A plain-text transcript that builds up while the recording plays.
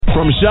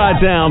From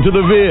Chi-Town to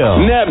the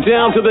Ville,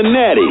 Naptown to the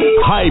Natty,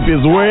 hype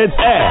is where it's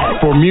at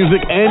for music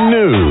and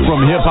news.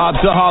 From hip-hop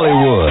to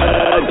Hollywood.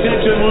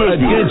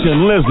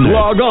 Attention listeners.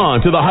 Log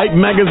on to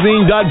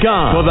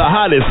thehypemagazine.com for the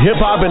hottest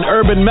hip-hop and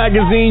urban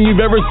magazine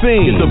you've ever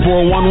seen. Get the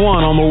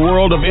 411 on the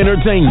world of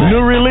entertainment,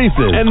 new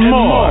releases, and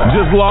more.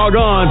 Just log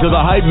on to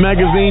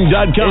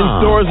thehypemagazine.com. In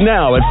stores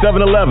now at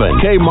 7-Eleven,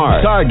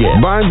 Kmart,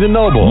 Target, Barnes &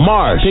 Noble,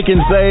 Marsh, Pick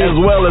and Save, as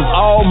well as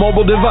all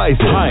mobile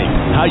devices. Hype,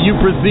 how you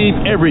perceive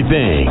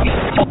everything.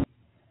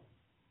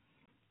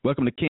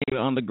 Welcome to King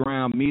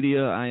Underground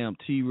Media. I am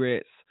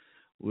Recx.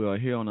 We are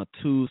here on a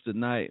Tuesday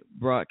night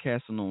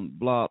broadcasting on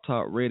Blog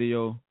Talk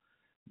Radio.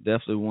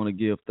 Definitely want to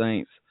give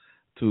thanks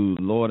to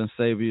Lord and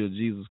Savior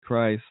Jesus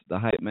Christ, the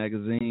Hype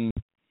Magazine,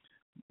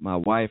 my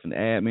wife and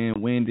admin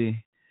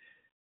Wendy,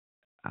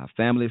 our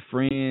family,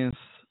 friends,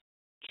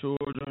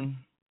 children.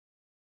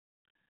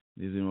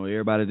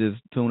 Everybody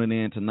just tuning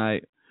in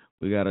tonight.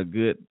 We got a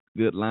good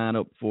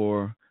lineup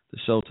for the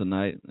show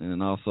tonight,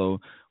 and also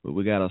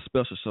we got a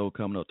special show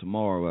coming up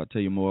tomorrow. I'll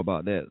tell you more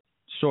about that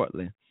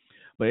shortly.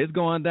 But it's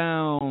going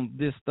down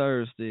this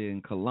Thursday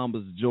in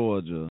Columbus,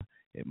 Georgia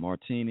at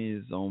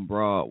Martini's on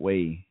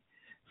Broadway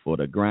for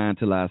the Grind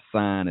Till I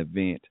Sign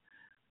event.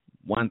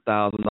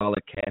 $1,000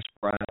 cash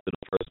prize to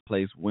the first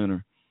place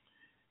winner.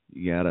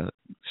 You got to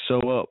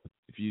show up.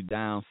 If you're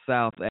down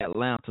south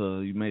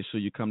Atlanta, you make sure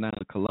you come down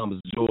to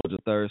Columbus,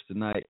 Georgia Thursday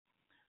night.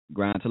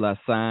 Grind Till I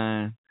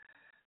Sign,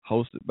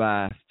 hosted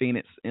by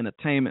Phoenix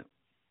Entertainment.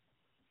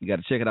 You got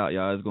to check it out,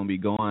 y'all. It's going to be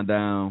going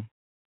down.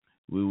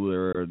 We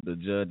were the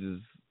judges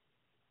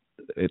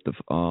at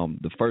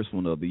the first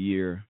one of the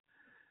year,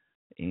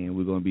 and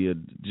we're going to be a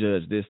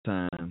judge this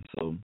time.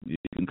 So you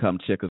can come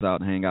check us out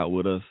and hang out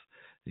with us,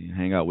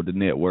 hang out with the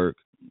network.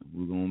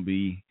 We're going to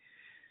be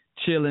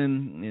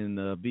chilling in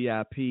the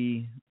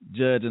VIP,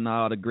 judging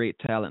all the great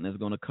talent that's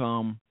going to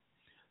come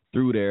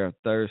through there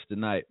Thursday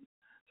night.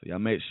 So y'all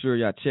make sure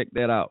y'all check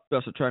that out.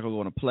 Special track we're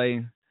going to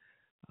play.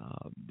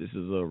 This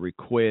is a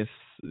request.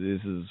 This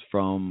is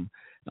from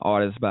an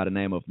artist by the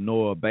name of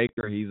Noah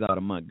Baker. He's out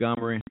of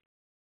Montgomery.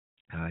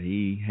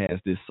 He has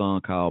this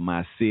song called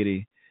My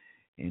City,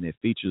 and it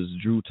features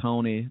Drew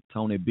Tony,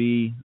 Tony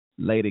B,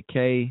 Lady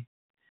K,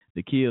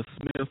 Nakia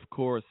Smith,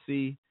 Cora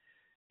C,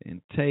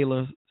 and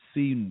Taylor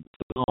C.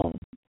 So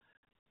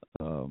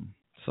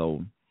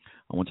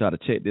I want y'all to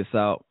check this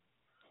out.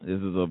 This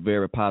is a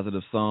very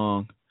positive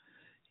song,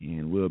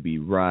 and we'll be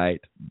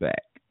right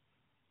back.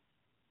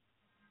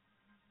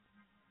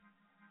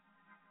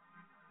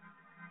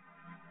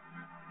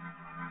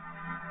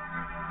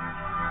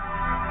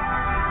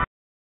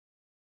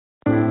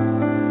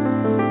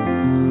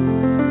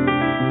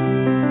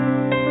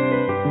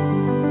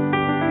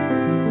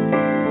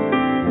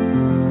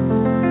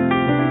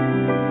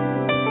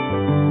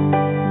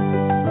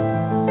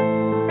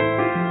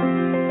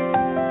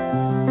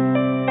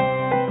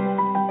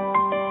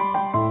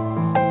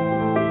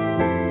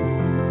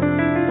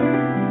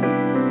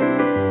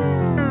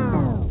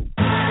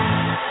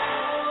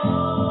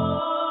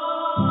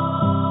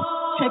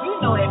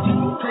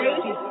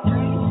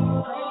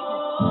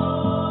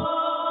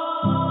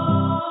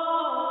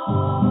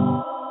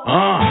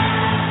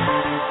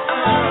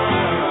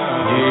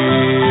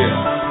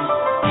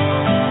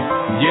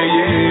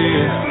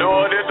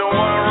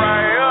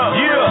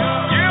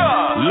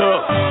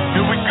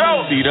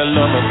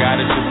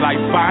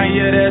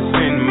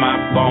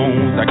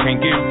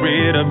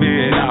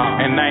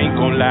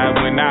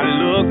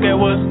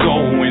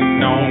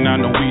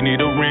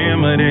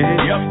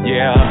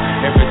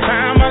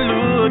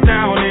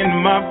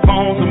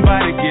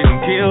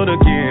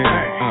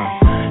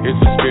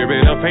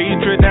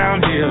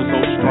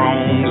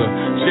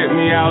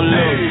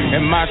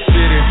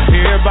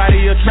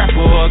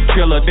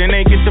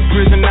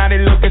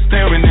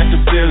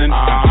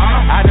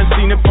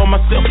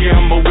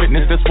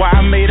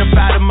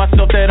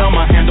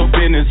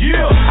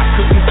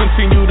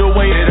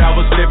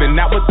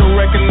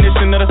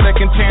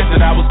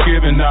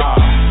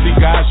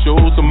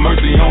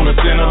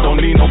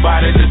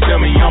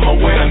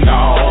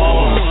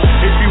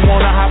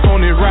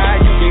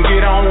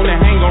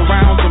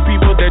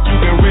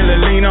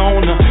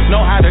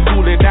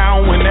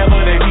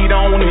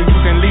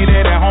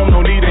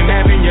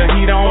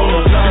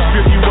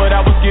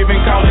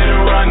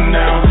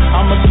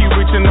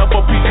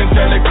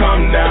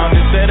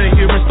 Instead of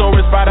hearing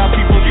stories about how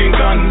people getting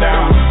gunned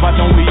down. Why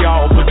don't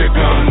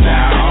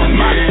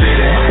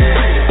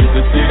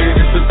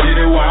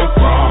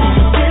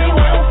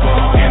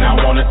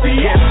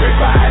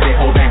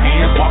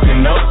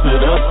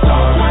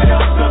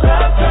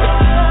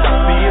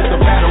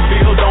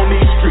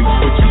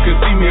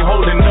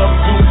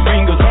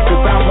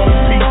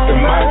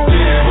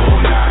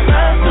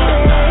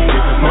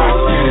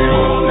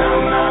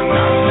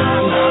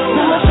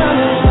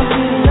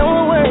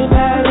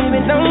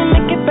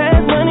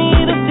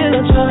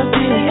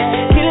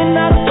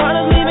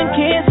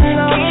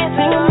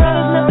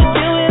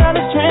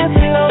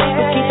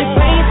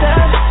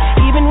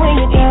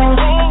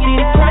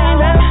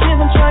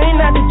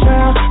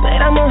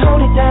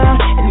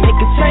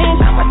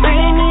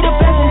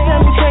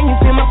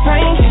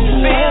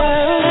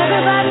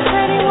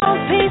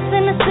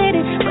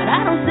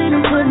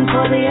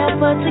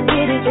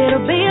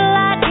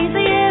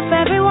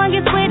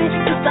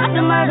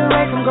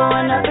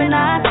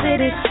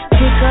about it.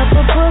 Pick up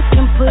a book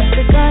and put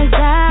the guns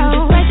down. You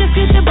just made your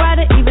future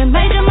brighter, even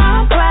made your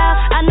mom proud.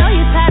 I know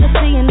you're tired of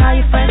seeing all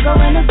your friends go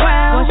in the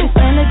ground. Once you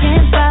stand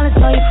against violence,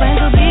 all your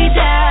friends will be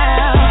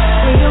down.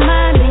 Free your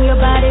mind and your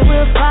body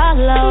will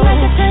follow.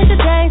 Make a change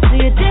today,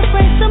 see a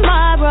difference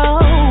tomorrow.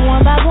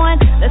 One by one,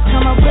 let's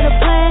come up with a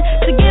plan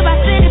to give our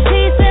city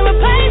peace and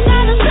replace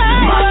all the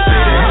sorrow.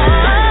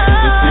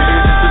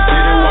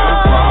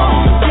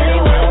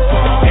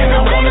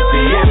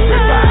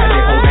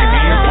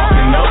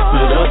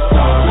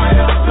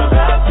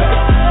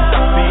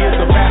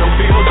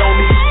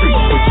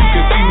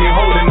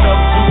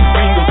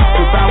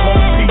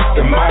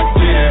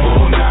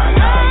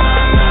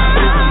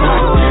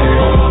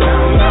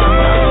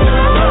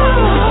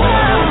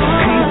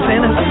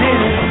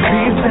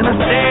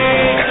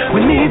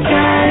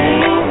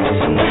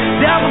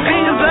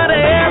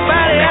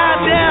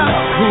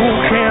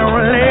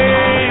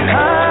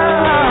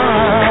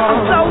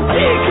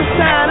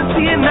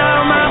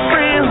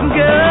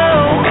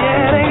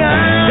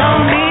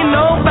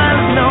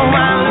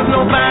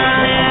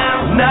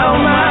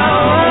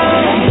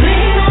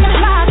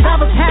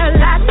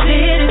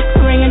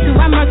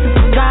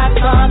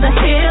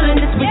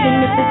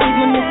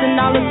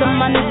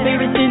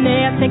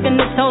 Taking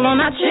a toll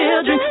on our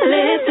children.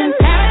 Listen,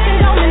 parents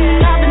condoning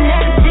all the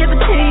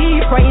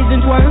negativity, praising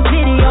twerk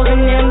videos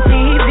and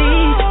MTV,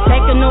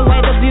 taking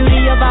away the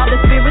beauty of all the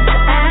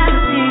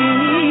spirituality.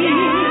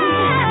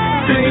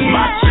 This is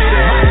my city.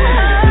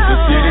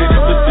 This is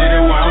the city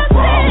where I'm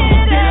from.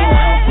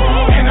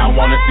 And I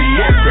wanna see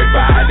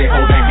everybody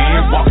hold their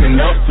hands walking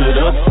up to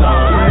the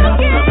sun.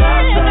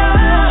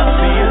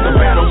 See, it's a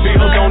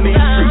battlefield on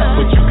these streets,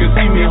 but you can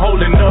see me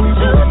holding up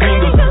two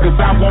fingers, cause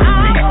I want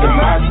peace in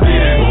my city.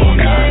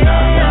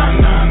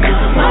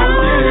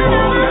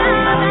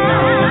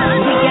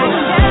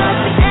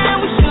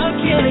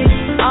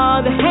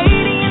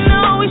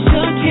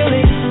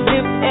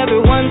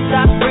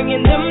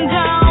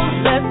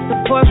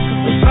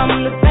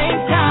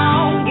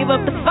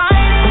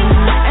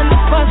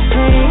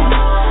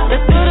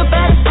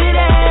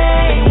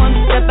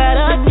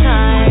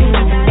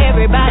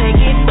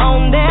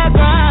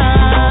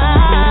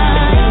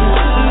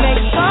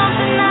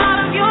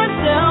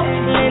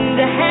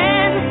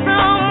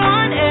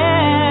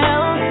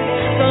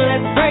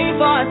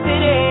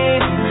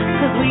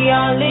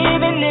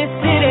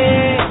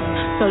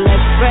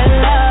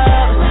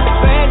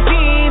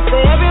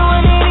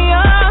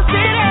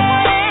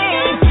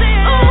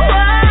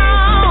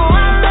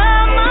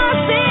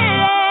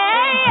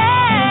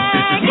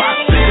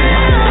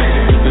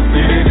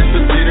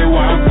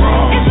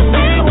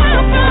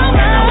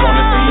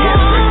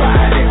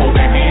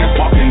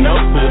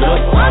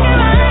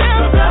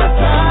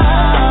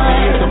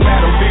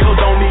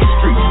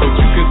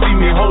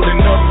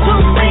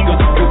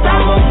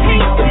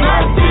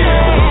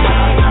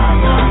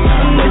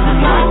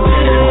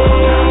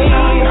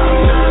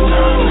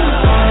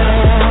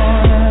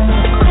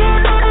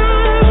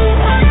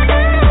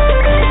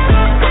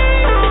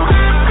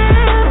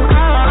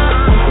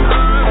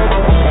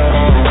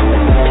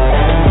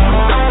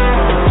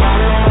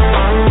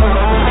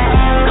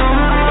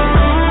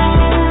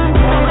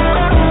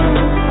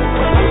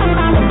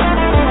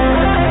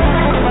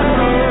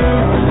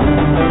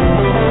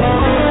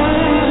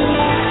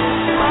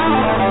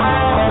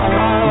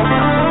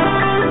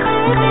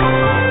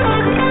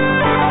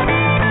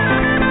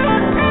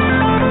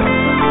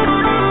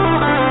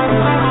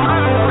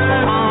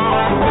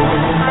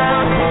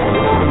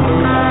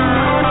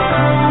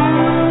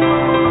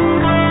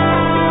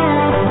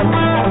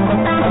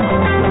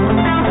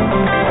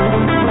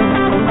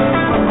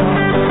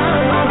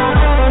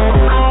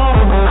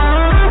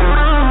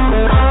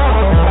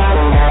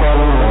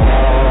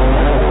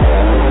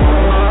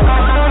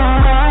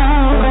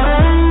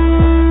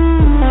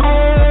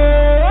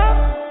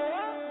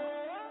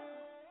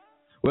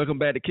 Welcome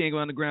back to King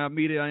Underground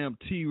Media. I am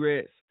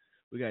Recx.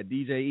 We got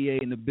DJ EA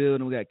in the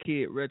building. We got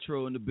Kid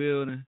Retro in the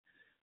building.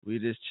 We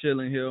just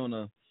chilling here on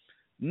a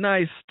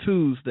nice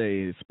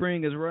Tuesday.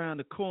 Spring is around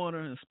the corner.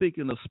 And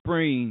speaking of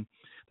spring,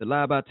 the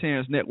Live by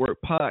Terrence Network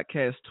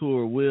podcast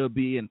tour will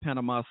be in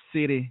Panama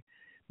City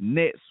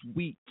next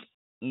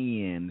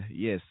weekend.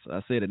 Yes,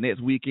 I said the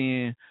next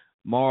weekend,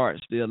 March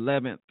the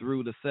 11th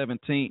through the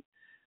 17th.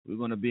 We're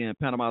going to be in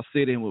Panama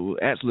City. And we'll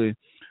actually,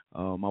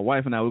 my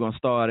wife and I, we're going to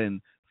start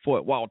in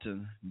Fort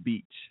Walton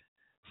Beach,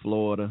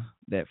 Florida,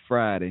 that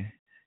Friday,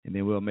 and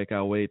then we'll make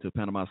our way to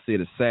Panama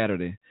City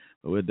Saturday.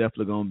 But we're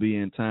definitely going to be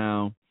in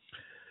town,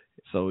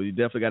 so you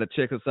definitely got to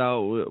check us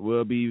out.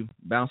 We'll be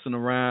bouncing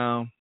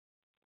around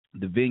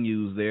the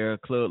venues there,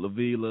 Club La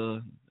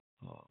Vila,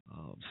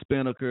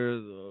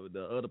 Spinnakers,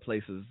 the other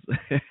places.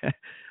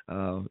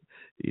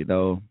 We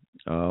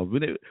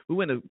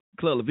went to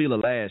Club La Vila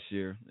last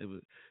year.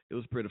 It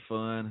was pretty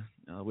fun.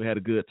 We had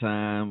a good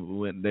time. We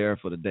went there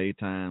for the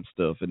daytime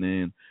stuff, and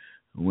then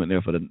we went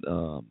there for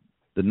the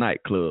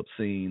nightclub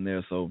scene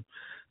there. So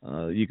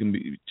you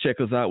can check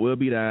us out. We'll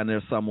be down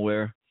there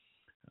somewhere.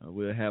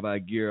 We'll have our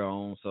gear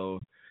on. So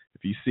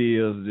if you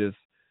see us, just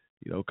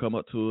come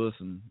up to us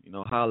and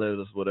holler at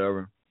us,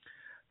 whatever.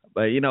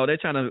 But they're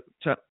trying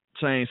to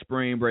change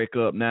spring break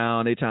up now,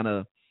 and they're trying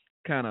to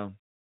kind of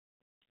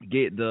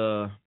get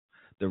the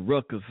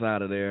ruckus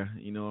out of there.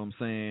 You know what I'm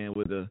saying?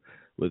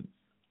 With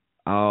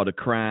all the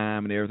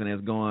crime and everything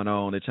that's going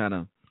on, they're trying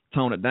to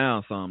tone it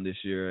down some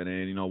this year.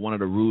 And then one of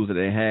the rules that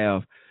they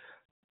have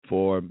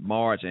for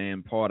March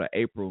and part of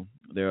April,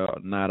 they're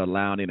not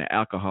allowing any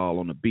alcohol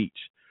on the beach.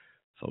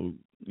 So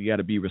you got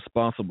to be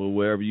responsible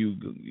wherever you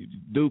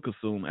do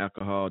consume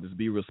alcohol. Just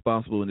be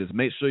responsible and just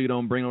make sure you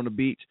don't bring it on the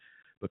beach,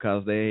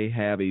 because they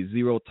have a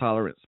zero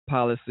tolerance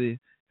policy.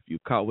 If you're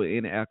caught with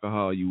any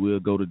alcohol, you will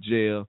go to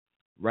jail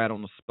right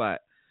on the spot.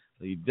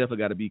 So you definitely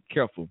got to be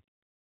careful.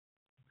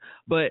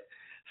 But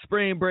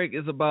spring break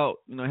is about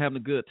having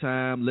a good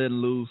time, letting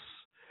loose.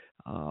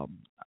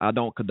 I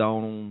don't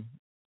condone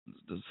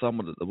a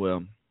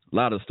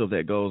lot of the stuff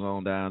that goes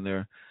on down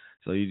there.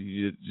 So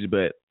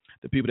but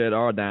the people that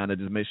are down there,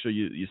 just make sure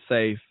you're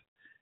safe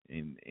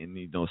and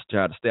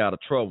try to stay out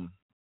of trouble.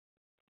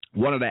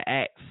 One of the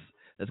acts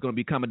that's going to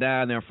be coming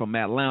down there from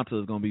Atlanta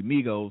is going to be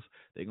Migos.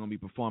 They're going to be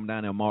performing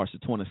down there March the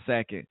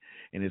 22nd,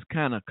 and it's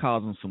kind of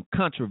causing some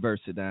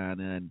controversy down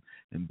there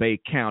in Bay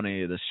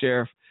County. The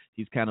sheriff,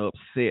 he's kind of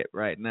upset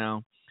right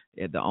now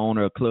at the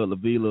owner of Club La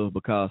Villa,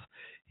 because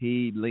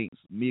he links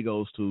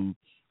Migos to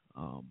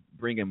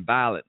bringing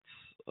violence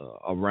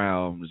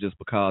around, just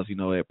because,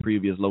 at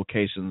previous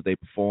locations they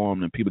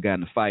performed and people got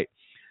in a fight.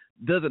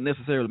 Doesn't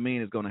necessarily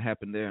mean it's going to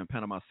happen there in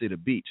Panama City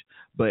Beach,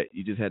 but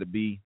you just had to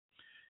be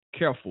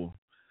careful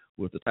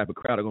with the type of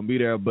crowd that's going to be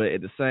there. But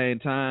at the same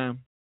time,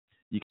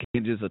 you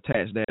can just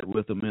attach that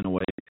with them in a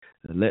way.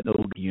 Let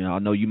those, I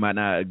know you might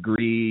not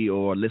agree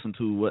or listen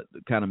to what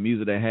kind of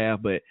music they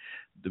have, but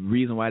the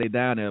reason why they're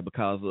down there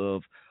because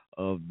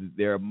of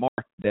their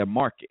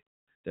market,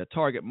 their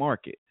target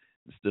market.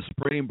 It's the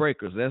spring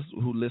breakers. That's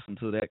who listen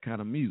to that kind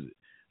of music.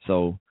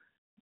 So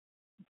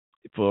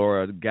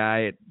for a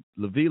guy at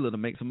La Villa to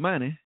make some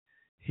money,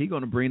 he's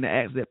going to bring the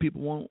acts that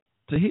people want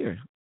to hear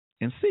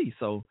and see.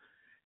 So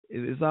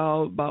it's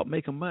all about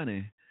making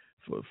money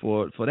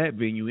for that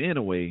venue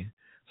anyway.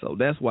 So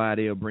that's why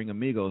they'll bring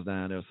Amigos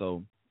down there.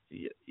 So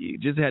you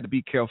just had to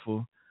be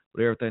careful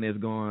with everything that's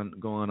going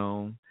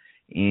on.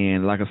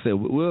 And like I said,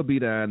 we'll be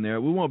down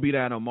there. We won't be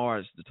down on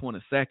March the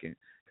 22nd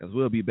because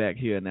we'll be back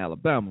here in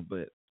Alabama.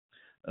 But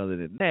other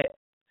than that,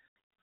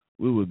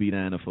 we will be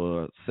down there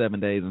for 7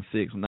 days and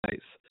 6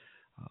 nights,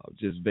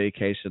 just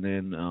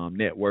vacationing,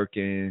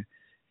 networking,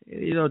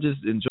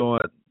 just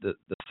enjoying the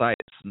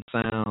sights and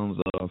sounds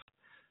of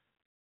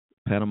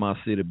Panama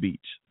City Beach.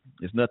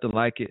 It's nothing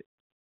like it,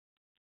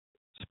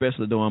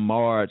 especially during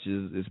March.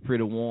 It's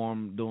pretty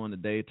warm during the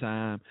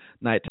daytime.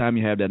 Nighttime,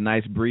 you have that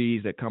nice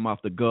breeze that come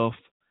off the Gulf,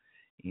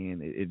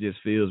 and it just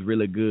feels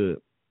really good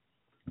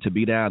to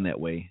be down that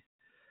way.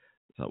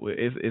 So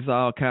it's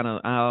all kind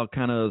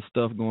of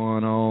stuff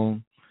going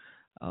on.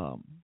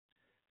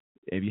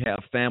 If you have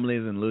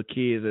families and little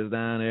kids that's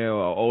down there,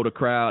 or older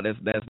crowd that's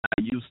not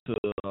used to,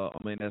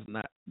 that's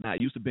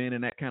not used to being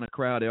in that kind of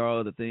crowd, there are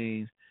other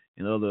things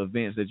and other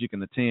events that you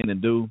can attend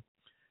and do.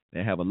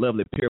 They have a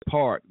lovely pier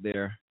park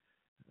there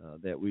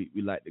that we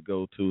like to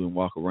go to and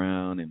walk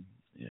around, and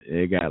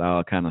they got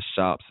all kind of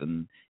shops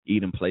and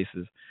eating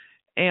places.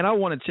 And I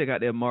want to check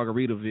out that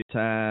Margaritaville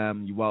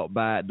time. You walk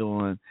by it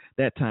during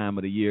that time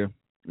of the year,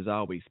 it's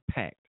always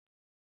packed,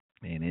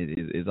 and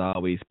it's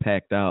always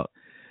packed out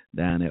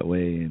down that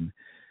way. And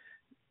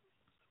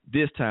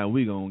this time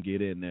we're going to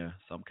get in there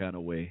some kind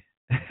of way.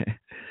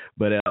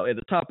 But at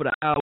the top of the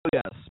hour, we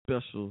got a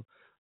special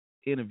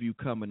interview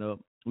coming up.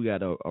 We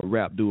got a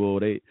rap duo.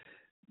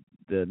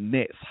 The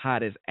next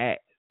hottest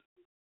act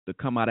to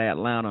come out of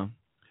Atlanta,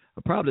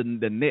 probably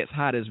the next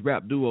hottest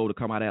rap duo to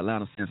come out of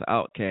Atlanta since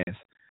Outkast.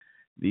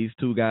 These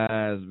two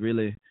guys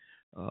really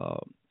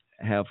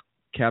have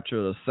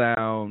captured a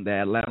sound, the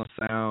Atlanta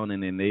sound,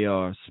 and then they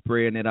are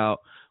spreading it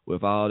out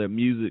with all their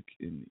music,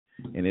 and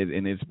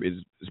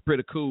it's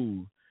pretty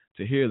cool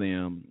to hear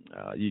them.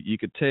 You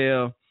could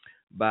tell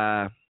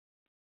by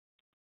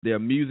their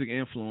music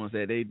influence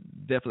that they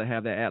definitely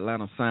have that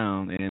Atlanta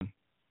sound, and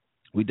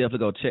we definitely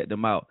go check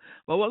them out.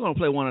 But we're going to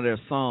play one of their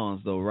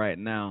songs, though, right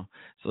now,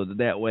 so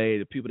that way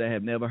the people that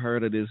have never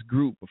heard of this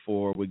group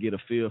before will get a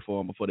feel for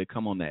them before they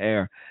come on the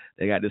air.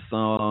 They got this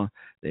song.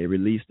 They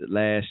released it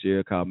last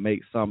year called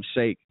Make Some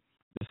Shake.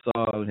 This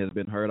song has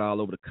been heard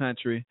all over the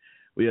country.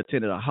 We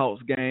attended a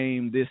Hawks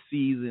game this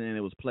season, and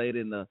it was played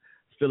in the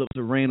Phillips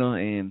Arena,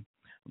 and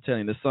I'm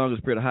telling you, this song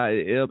is pretty hot.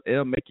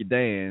 It'll make you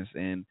dance,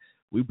 and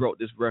we broke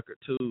this record,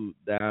 too,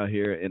 down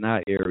here in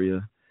our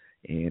area.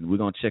 And we're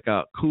going to check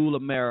out Cool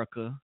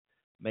America,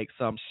 Make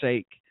Some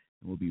Shake,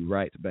 and we'll be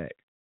right back.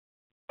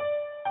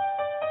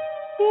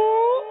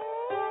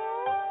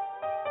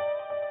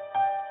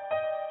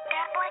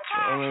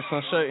 Make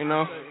some shake,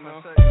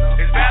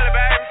 It's valid,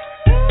 baby.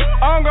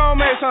 I'm going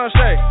to make some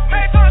shake.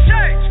 Make some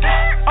shake.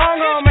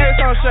 I'm going to make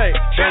some shake.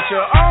 Bitch,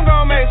 I'm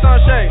going to make some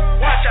shake.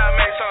 Watch out,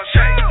 make some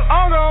shake.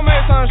 I'm going to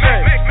make some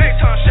shake. Make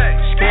some shake.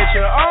 Bitch,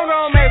 I'm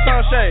going to make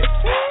some shake.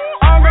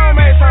 I'm going to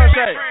make some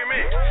shake.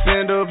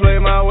 Send her play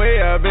my way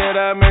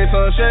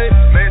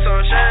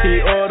He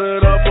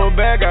ordered up a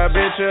bag, I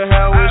bet your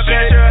hair was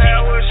shake.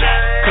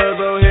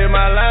 Cuzzo hit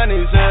my line,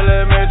 he said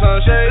let make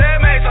some shake.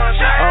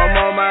 I'm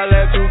on my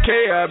lap 2K,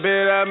 I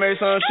bet I make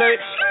some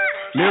shake.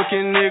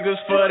 Milking niggas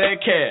for that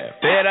cash,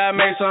 bet I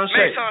make some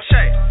shake.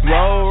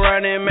 Roll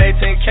running, make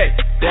 10K,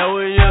 that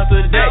was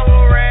yesterday.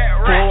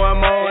 Pull one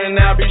more and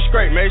I'll be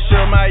straight, make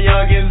sure my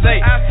youngins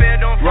ate.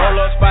 Roll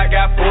up spot,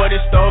 got 40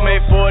 stole, made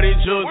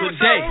 40 jewels a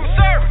day.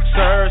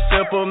 Serve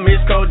simple,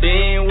 mix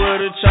codeine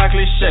with a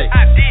chocolate shake.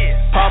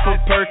 Pop a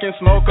perk and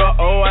smoke a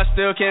O, I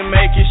still can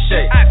make it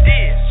shake.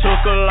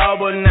 Took a law,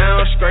 but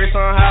now I'm straight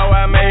on how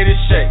I made it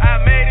shake.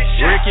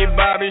 Ricky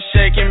Bobby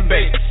shaking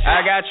bait,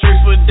 I got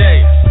tricks for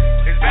days.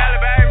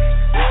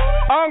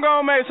 I'm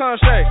gon' make some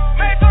shake.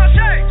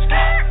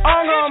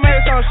 I'm gon'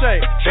 make some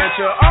shake. Bet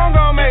you I'm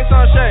gon' make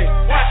some shake.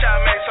 Watch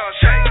out, make some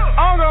shake.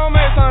 I'm gon'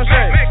 make some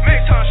shake.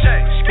 Make some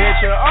shake. Bet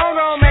you I'm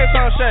gon' make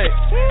some shake.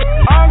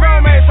 I'm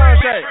gon' make some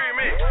shake.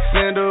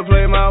 Send to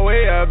play my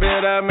way, I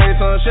bet I made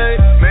some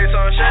shake.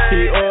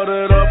 He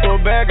ordered up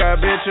a bag, I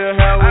bet your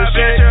hair was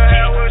shake.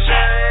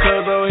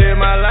 Cuzzo hit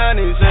my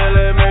line, he said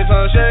let make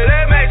some shake.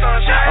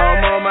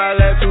 I'm on my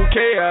lap 2K,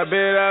 I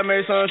bet I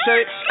made some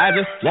shake. I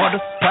just want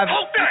the private.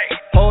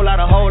 Whole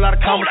lot of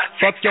commas.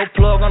 Fuck your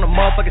plug on the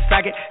motherfucking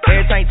socket.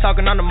 Every time you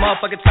talking on the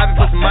motherfucking topic,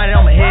 put some money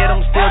on my head,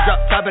 I'ma still drop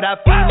top it. I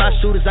feed my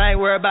shooters, I ain't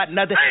worried about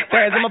nothing.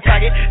 Bands in my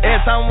pocket, every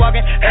time I'm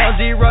walking.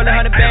 LG rolling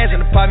 100 bands in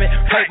the apartment.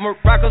 Plate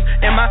Moroccos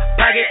in my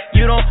pocket.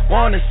 You don't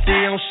wanna see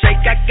them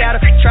shake. I got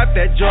a trap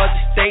at Georgia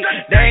State.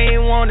 They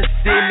ain't wanna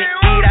see me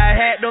eat. I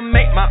had to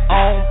make my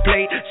own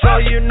plate, so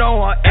you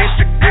know I'm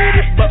extra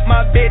greedy. But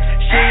my bitch,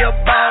 she a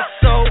boss,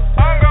 so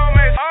I'm gon'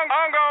 make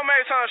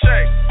some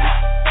shake.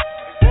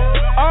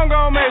 I'm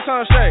gon' make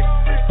some shake.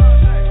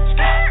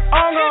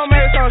 I'm gon'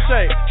 make some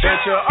shake.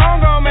 Bet you I'm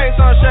gon' make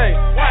some shake.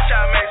 Watch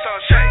out, make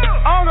some shake.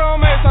 I'm gon'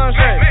 make some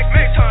shake.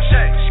 Make some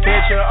shake.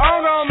 Bet you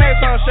I'm gon' make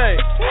some shake.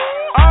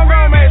 I'm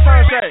gon' make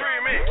some shake.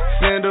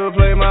 Send to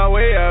play my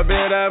way, I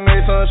bet I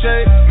made some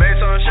shake.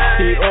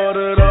 He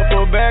ordered up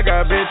a bag,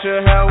 I bet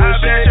your hair was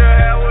shake.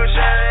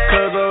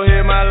 Cuzzo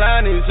hit my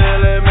line, he said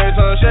let make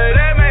some shake.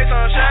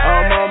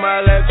 I'm on my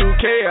lap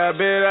 2K, I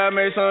bet I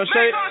made some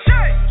shake.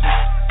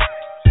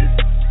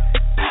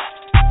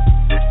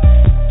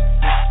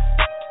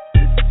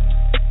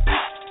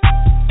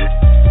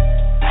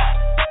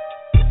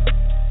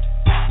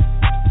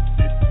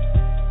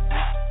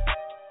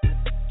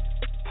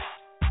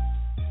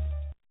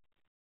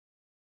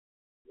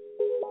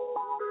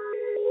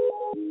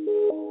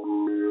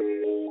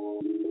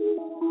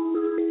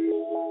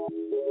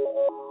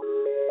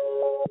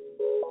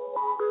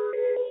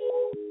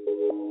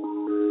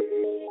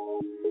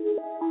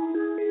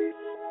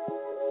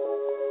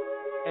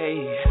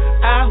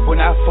 When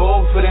I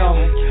fall for them,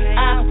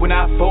 when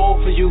I fall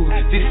for you,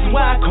 this is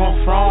where I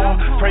come from.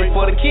 Pray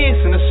for the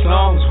kids in the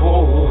slums,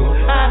 whoa.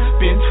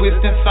 I've been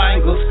twisting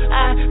fingers,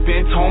 I've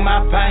been torn my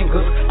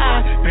bangles,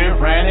 I've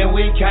been running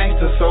with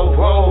gangsters, so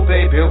whoa,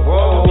 baby,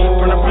 whoa.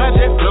 From the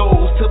project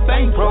flows to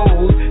bank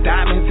rolls,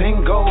 diamonds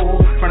and gold.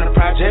 From the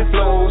project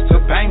flows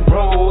to bank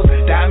rolls,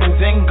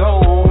 diamonds and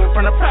gold.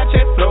 From the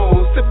project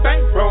flows to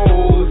bank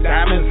rolls,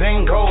 diamonds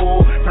and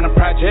gold. From the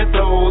project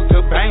flows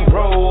to bank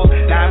rolls,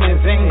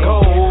 diamonds and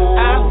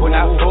gold. When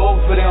I fall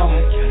for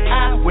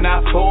them, when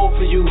I fall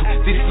for you,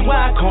 this is where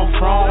I come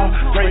from.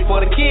 Pray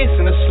for the kids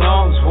in the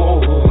slums,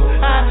 whoa.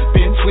 I've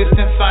been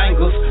twisting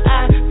fingers,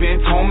 I've been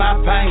torn my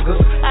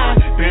bangles,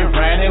 I've been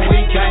running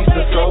with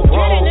gangsters, so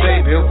whoa,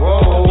 baby,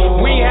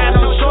 whoa. We had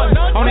no choice,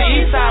 on the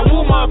east side,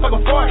 woo,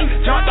 motherfucking force.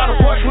 Jumped out the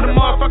porch with a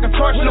motherfucking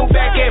torch, new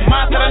back at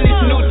mine, said I need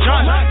some new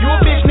joints. You a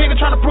bitch nigga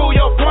tryna prove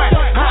your point.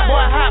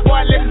 Hot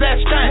boy, let that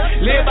stunt.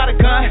 Live by the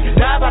gun,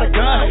 die by the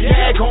gun.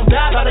 Yeah, gon'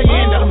 die by the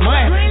end of the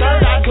month.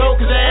 Third eye close,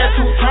 cause your ass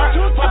too turned.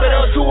 Pop it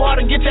up too hard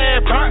and get your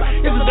ass burnt.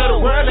 It's a better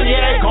world and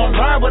yeah, it gon'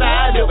 learn. But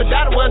I live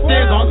without it, what's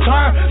still gon'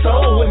 turn. So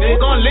a nigga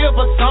gon' live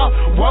for some.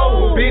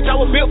 Whoa, bitch, I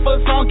was built for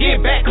some.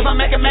 Get back, cause I'm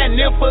making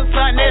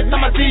magnificent. Next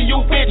time I see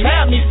you, bitch,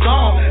 have me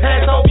some.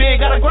 Ass so big,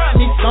 gotta grind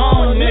me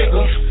some,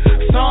 nigga.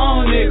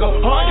 Some nigga.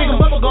 Hard nigga,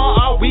 bubble gone,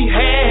 all we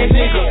had,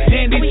 nigga.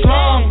 In these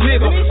slums,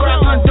 nigga.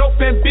 Grab on dope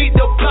and beat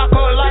the block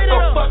all like a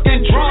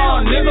fucking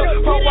drum, nigga.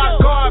 From my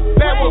guard,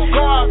 back with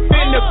guard,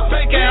 in the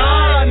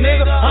bacon,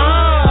 nigga.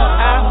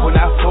 When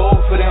I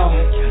fall for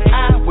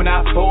them, when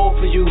I fall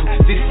for you,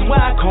 this is where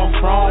I come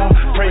from.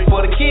 Pray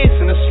for the kids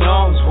in the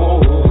slums,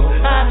 whoa.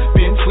 I've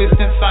been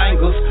twisting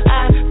fingers,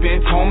 I've been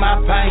torn my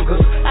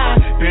bangles,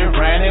 I've been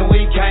running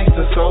with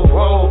gangsters, so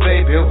whoa,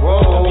 baby,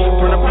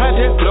 whoa. From the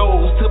project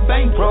flows to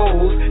bank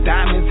rolls,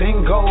 diamonds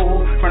and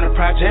gold. From the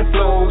project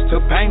flows to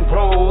bank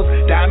rolls,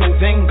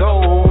 diamonds and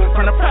gold.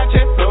 From the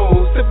project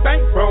flows to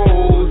bank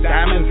rolls,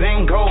 diamonds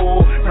and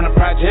gold. From the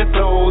project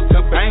flows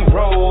to bank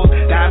rolls,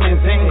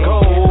 diamonds and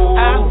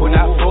gold. When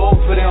I fall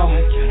for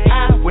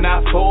them, when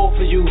I fall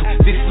for you,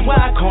 this is where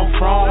I come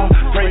from.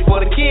 Pray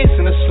for the kids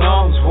in the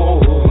slums,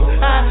 whoa.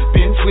 I've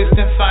been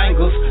twisting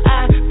fingers,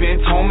 I've been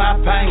torn my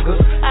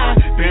bangles,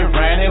 I've been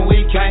running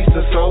with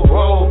gangsters, so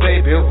whoa,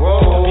 baby,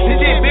 whoa.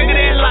 It get bigger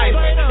than life,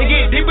 it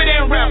get deeper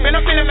than rap, and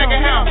I'm finna make a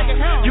house.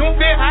 You don't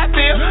feel how I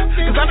feel,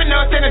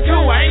 22,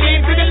 I ain't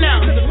even to the now.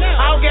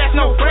 All gas,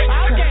 no bricks.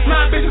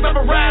 My bitches up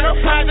a rider,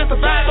 project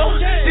survival.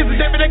 This is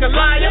every nigga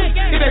liar.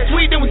 If that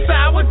sweet, then we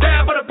sour.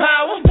 Down for the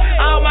power.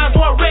 All my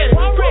boy ready.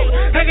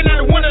 Hanging out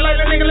the window like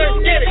a nigga,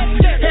 let's get it.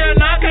 Hell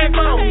nah, I can't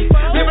phone.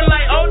 Living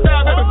like old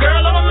dog, baby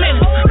girl, I'm a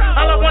minute.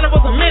 All I wanted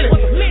was a minute.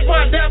 Before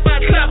I die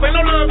by clap, ain't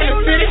no love in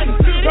the city.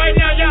 Right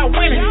now, y'all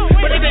winning.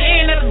 But at the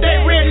end of the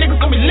day, real niggas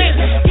gonna be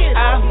living.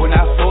 When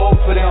I fall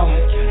for them,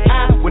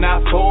 when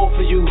I fall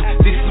for you,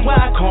 this is where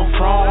I come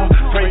from.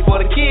 Pray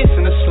for the kids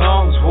in the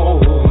slums,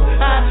 whoa.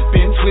 I've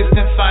been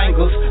twisting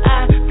fingers,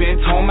 I've been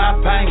torn my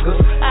bangles,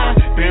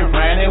 I've been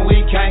running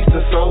with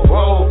gangsters, so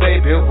whoa,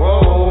 baby,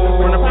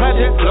 whoa. From the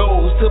project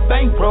flows to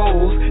bank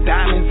rolls,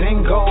 diamonds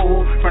and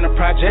gold. From the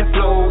project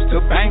flows to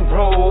bank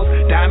rolls,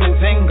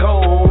 diamonds and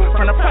gold.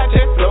 From the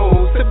project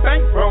flows to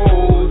bank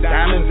rolls,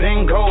 diamonds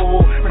and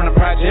gold. From the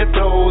project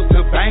flows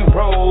to bank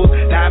rolls,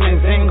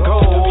 diamonds and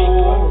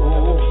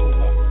gold.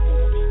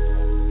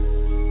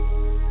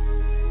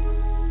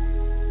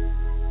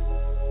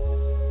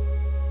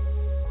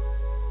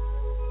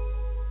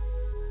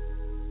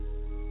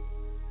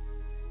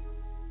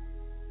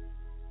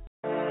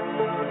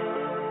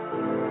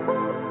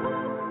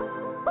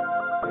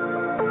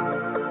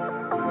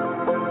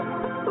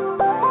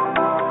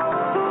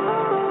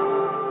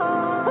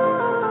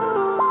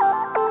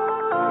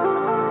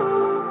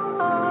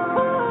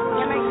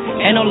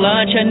 Ain't no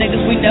lunch, yeah,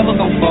 niggas, we never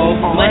gon' fold.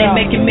 Money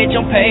making bitch,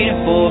 I'm paid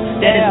in full.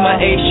 That is my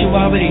ace, you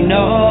already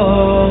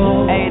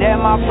know. Ain't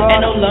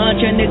no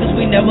lunch, yeah, niggas,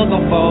 we never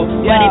gon' fold.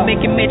 Money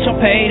making bitch, I'm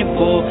paid in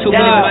full.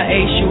 That is my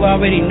ace, you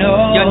already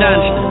know. Yo,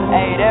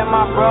 Hey, that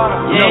my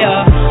brother.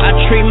 Yeah, I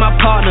treat my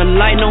partner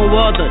like no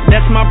other.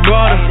 That's my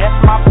brother.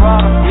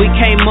 We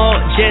came up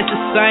just the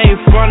same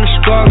from the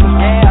struggle.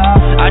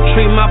 I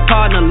treat my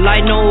partner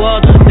like no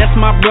other. That's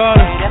my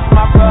brother.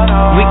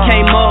 We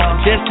came up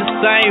just the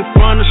same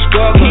from the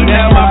struggle. He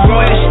never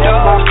switched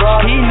up.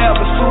 He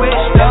never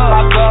switched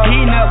up.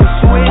 He never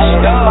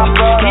switched up.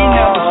 He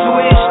never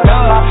switched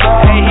up.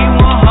 Hey, he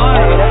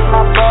 100.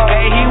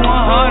 Hey, he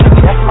 100.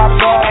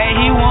 Hey,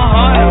 he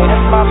 100.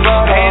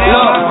 Hey, that's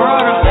my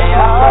brother.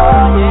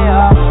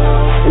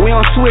 We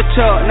don't switch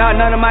up. Nah,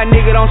 none of my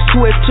niggas don't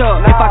switch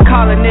up. If I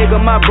call a nigga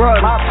my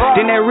brother,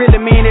 then that really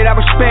mean that I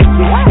respect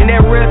it. And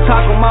that real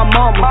talk on my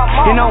mama.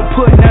 And don't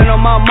put none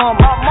on my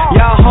mama.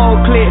 Y'all whole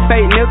clique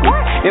fake nigga.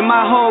 And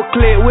my whole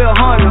clique will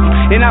hunt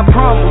them. And I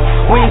promise,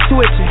 we ain't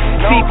switching.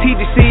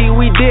 CTGC,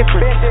 we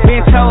different.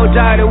 Been told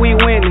y'all that we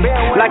winning.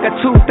 Like a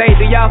toothache,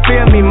 do y'all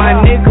feel me? My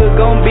nigga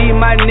gon' be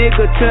my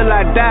nigga till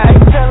I die.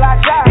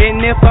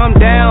 And if I'm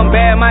down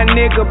bad, my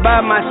nigga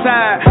by my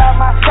side.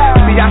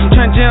 See y'all some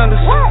transgenders.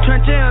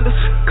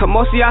 Cause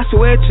most of y'all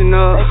switching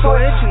up.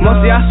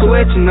 Most of y'all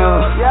switching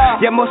up.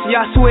 Yeah, most of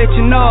y'all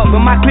switching up.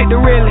 But my clique the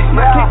really.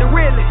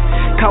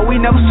 Cause we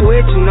never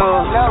switching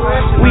up.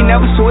 We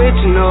never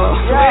switching up.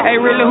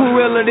 Ain't really who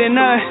realer than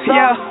us,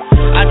 yeah.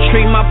 I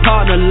treat my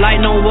partner like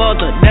no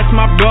other. That's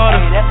my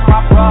brother.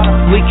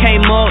 We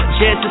came up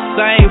just the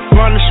same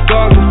from the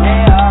struggle.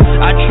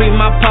 I treat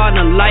my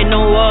partner like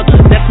no other.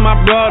 That's my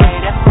brother.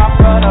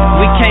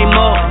 We came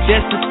up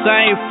just the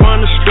same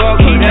from the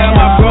struggle. He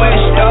never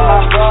switched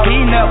up. He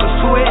never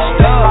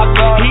switched up.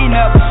 He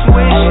never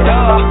switched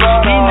up.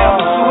 He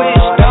never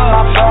switched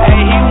up.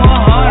 Hey, he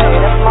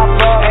 100.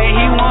 Hey,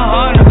 he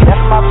 100.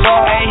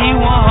 Hey, he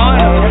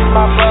 100.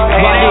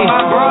 Hey, that's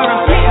my brother.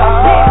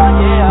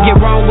 Get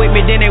wrong with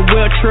me, then they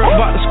will trip.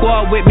 Brought the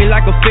squad with me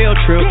like a field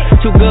trip.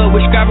 Too good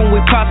with scribing,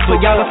 we prosper.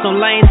 Y'all are some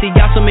lanes, see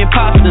y'all some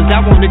imposters.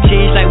 I want to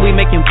change like we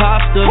making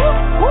pasta.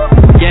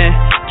 Yeah,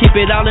 keep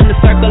it all in the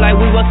circle like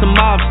we were some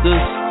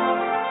mobsters.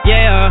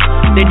 Yeah,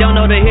 they don't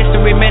know the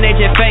history, man, they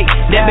just fake.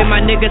 That been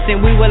my niggas and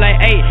we were like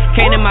 8.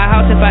 Came in my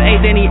house, if I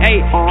ate, then he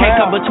ate. Can't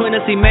come between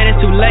us, see, man, it's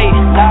too late.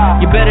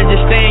 You better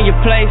just stay in your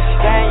place.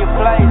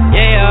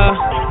 Yeah,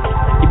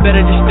 you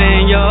better just stay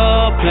in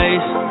your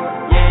place.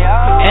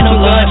 Ain't no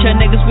lunch, yeah,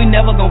 niggas, we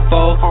never gon'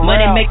 fold.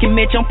 Money making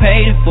bitch, I'm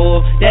paid in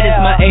full. That is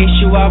my ace,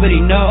 you already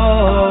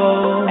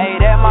know.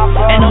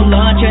 Ain't no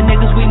lunch, yeah,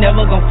 niggas, we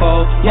never gon'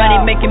 fold. Money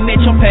making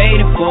bitch, I'm paid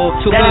in full.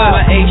 That is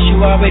my ace,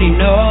 you already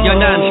know. Yo,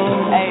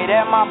 hey,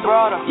 that my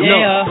brother.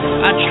 Yeah,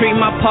 I treat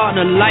my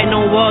partner like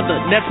no other.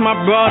 That's my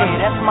brother.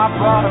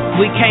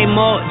 We came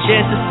up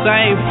just the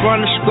same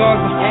from the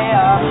struggle.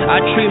 I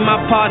treat my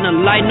partner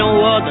like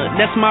no other.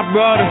 That's my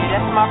brother.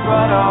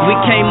 We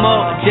came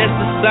up just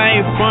the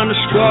same from the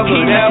struggle.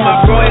 He never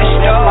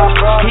switched up.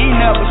 He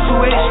never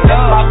switched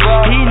up.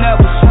 He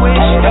never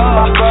switched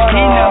up.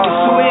 He never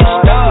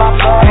switched up.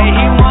 Hey,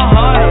 he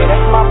 100.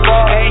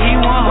 Hey, he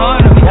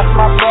 100.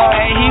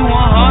 Hey, he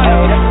 100.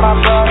 Hey, that's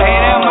my brother.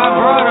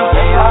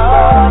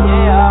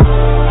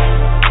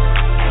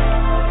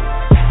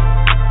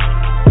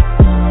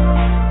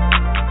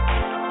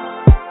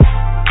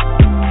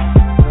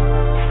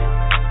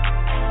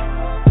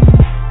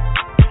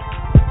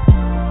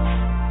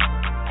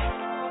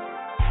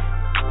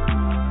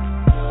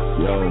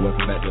 Yo,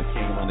 welcome back to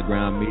Kingdom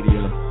Underground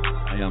Media.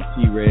 I am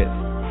Recx.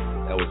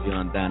 That was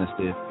Young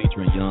Dynasty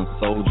featuring Young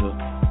Soldier.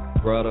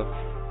 Brother,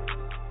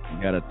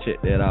 you gotta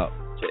check that out.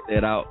 Check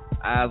that out.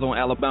 Eyes on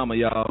Alabama,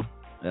 y'all.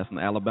 That's some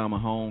Alabama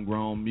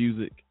homegrown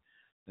music.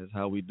 That's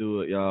how we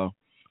do it, y'all.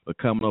 We're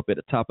coming up at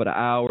the top of the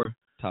hour.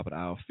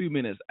 A few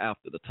minutes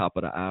after the top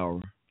of the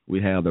hour,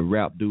 we have the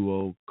rap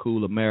duo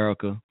Cool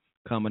America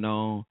coming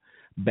on.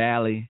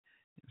 Bally,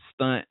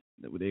 Stunt,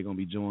 they're going to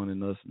be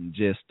joining us in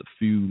just a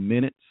few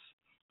minutes.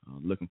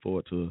 Looking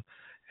forward to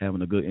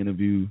having a good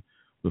interview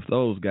with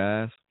those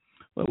guys.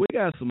 But we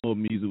got some more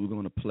music we're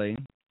going to play.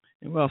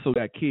 And we also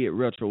got Kid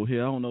Retro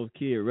here. I don't know if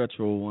Kid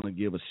Retro want to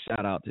give a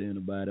shout-out to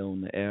anybody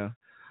on the air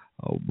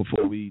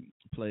before we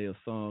play a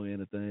song or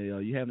anything.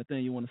 You have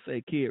anything you want to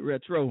say, Kid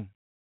Retro?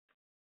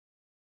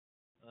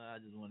 I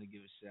just want to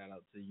give a shout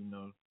out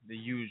to, the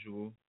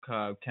usual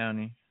Cobb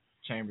County,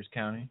 Chambers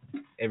County,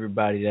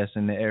 everybody that's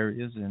in the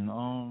areas, and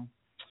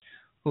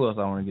who else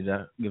I want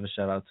to give a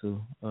shout out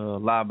to?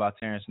 Live by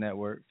Terrence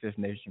Network, Fifth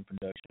Nation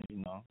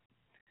Production,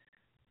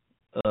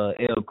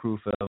 L Crew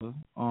Forever.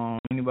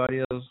 Anybody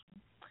else?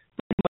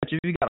 Pretty much, if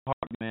you got a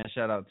heart, man,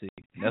 shout out to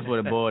you. That's what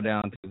it boiled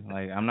down to.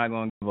 Like, I'm not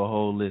gonna give a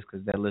whole list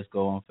because that list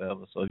go on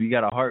forever. So if you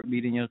got a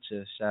heartbeat in your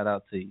chest, shout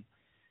out to you.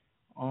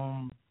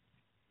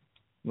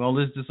 We're going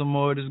to listen to some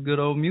more of this good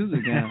old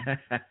music, and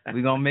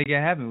we're going to make it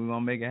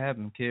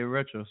happen. Kid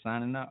Retro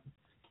signing out.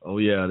 Oh,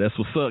 yeah, that's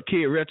what's up.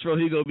 Kid Retro,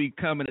 he's going to be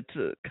coming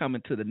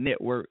to the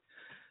network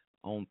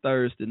on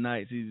Thursday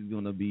nights. He's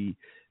going to be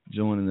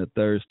joining the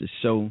Thursday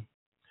show.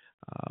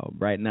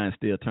 Right now it's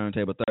still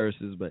Turntable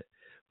Thursdays, but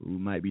we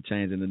might be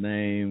changing the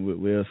name.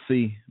 We'll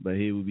see. But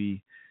he will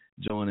be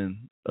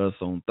joining us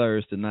on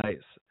Thursday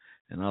nights.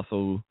 And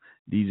also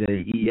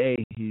DJ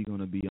EA, he's going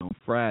to be on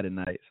Friday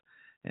nights.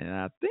 And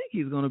I think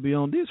he's going to be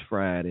on this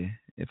Friday,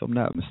 if I'm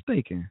not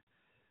mistaken.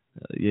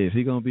 Yes,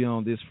 he's going to be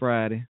on this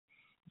Friday.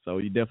 So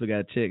you definitely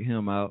got to check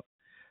him out.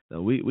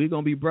 So we're going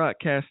to be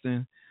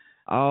broadcasting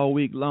all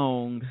week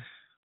long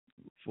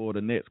for the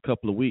next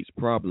couple of weeks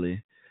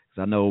probably.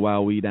 Because I know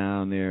while we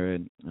down there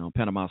in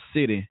Panama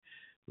City,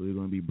 we're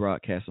going to be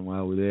broadcasting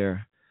while we're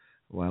there,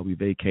 while we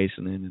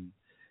vacationing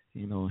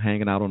and,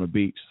 hanging out on the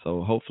beach.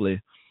 So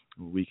hopefully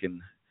we can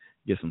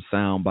get some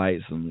sound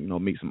bites and,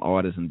 meet some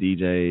artists and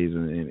DJs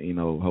and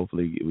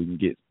hopefully we can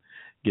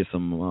get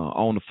some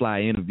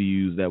on-the-fly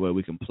interviews. That way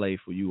we can play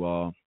for you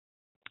all.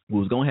 We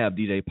was going to have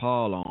DJ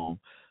Paul on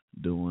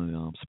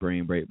doing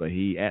spring break, but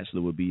he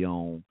actually will be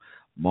on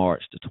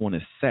March the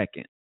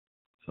 22nd.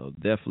 So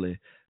definitely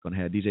going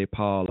to have DJ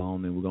Paul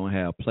on, and we're going to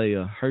have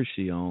Player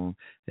Hershey on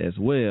as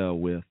well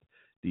with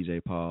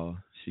DJ Paul.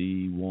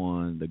 She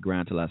won the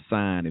Grind Till I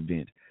Sign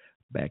event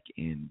back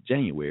in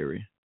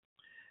January.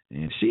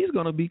 And she's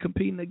going to be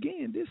competing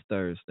again this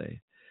Thursday.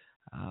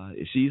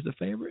 If she's the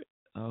favorite,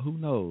 who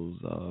knows?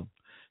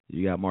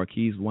 You got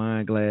Marquise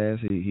Wineglass.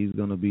 He's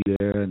going to be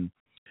there. And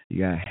you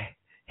got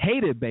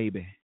Hated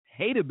Baby.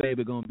 Hated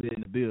Baby going to be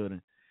in the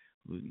building.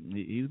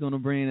 He's going to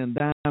bring in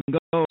Diamond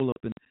Gold up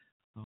in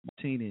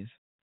Martinez.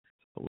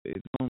 So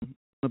it's going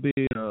to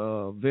be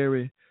a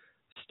very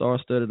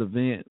star-studded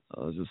event.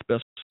 There's a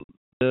special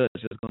judge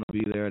that's going to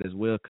be there that's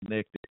well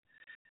connected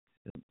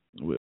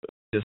with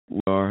this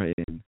we are,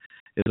 and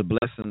it's a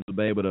blessing to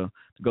be able to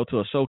go to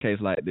a showcase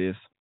like this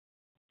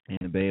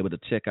and be able to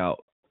check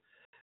out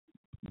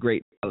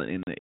great talent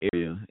in the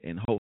area, and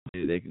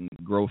hopefully they can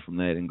grow from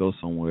that and go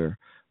somewhere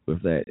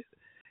with that.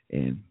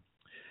 And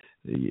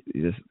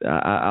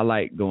I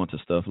like going to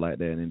stuff like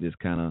that and just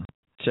kind of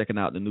checking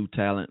out the new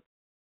talent,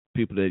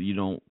 people that you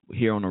don't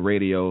hear on the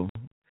radio.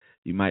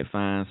 You might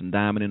find some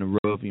diamond in the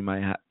rough. You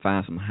might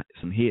find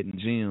some hidden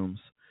gems.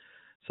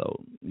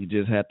 So you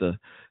just have to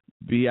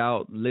be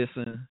out and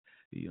listen.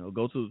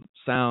 Go to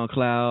SoundCloud,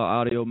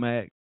 Audio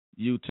Mac,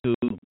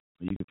 YouTube.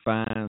 You can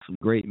find some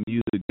great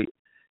music, great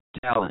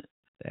talent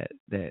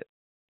that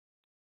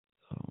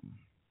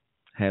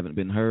haven't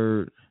been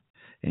heard,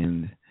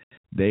 and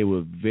they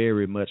will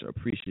very much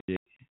appreciate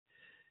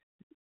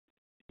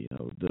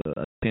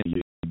the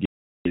attention you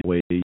get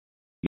away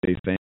their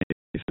fans,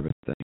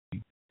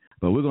 everything.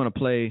 But we're going to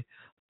play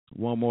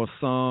one more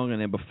song,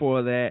 and then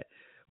before that,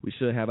 we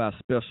should have our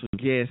special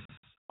guests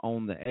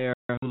on the air,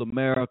 Cool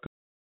America.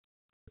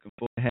 Looking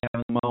forward to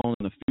having them on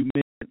in a few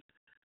minutes.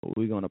 But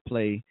we're going to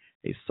play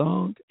a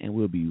song, and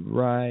we'll be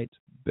right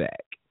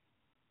back.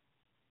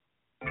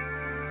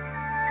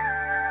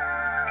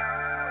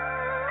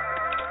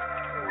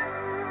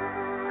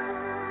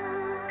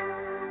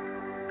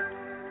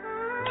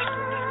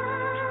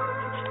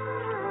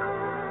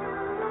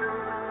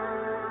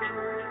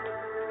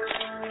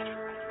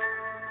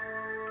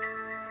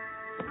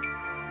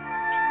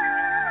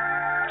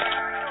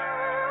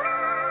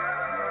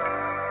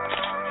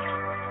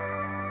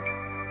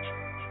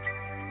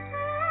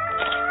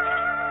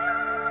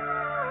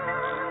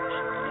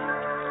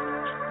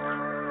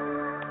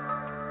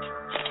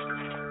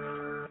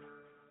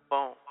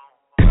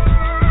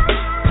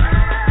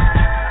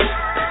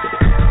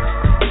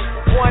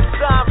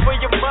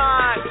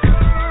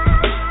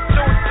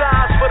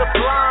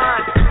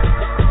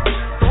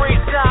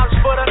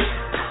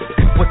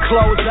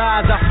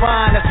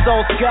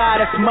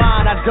 sky that's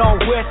mine, I don't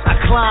wish I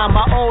climb.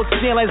 My old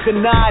ceilings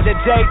denied, the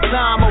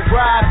daytime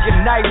arrived. Your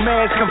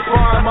nightmares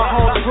confirm, my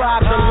whole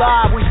tribe's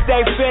alive. We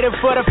stay fitted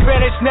for the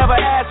finish, never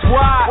ask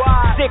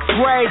why. Sixth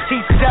grade,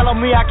 teach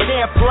telling me I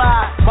can't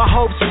fly. My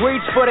hopes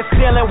reach for the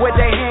ceiling with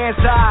their hands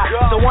high.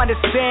 So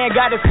understand,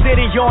 got the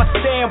city on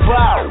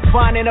standby.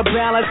 Finding a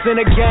balance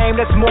in a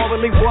game that's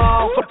morally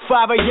wrong.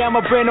 5 a.m.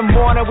 up in the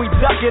morning, we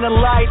ducking the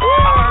light.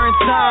 I earn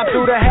time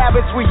through the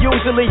habits we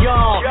usually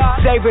on.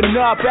 Saving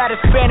up, had to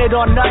spend it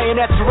on nothing,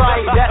 that's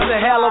right. That's a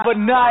hell of a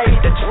night.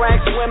 The drank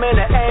swimming,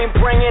 the aim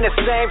bringing the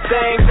same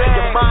thing.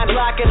 Your mind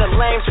locking, the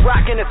lames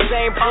rocking the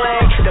same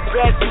plane. The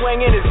bed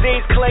swinging, the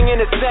Z's clinging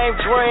the same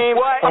dream.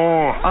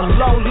 A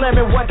low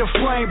limit, what the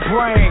frame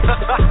brings.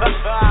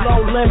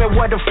 Low limit,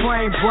 what the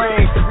frame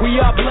brings. We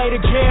up late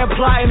again,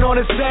 plotting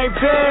on the same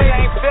thing.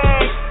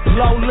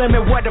 Low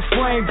limit, what the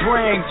frame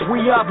brings.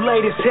 We up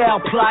late as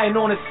hell, plotting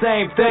on the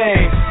same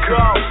thing.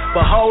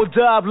 But hold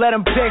up, let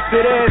them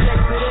picture this.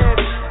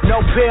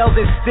 No pills,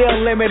 it's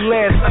still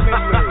limitless.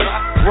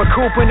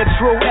 Recouping the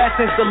true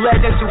essence, the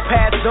legends who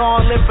passed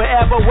on live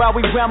forever while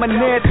we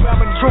reminisce.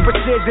 True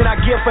precision, I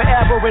give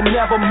forever and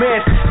never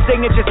miss.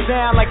 Signature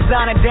sound like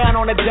signing down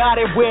on a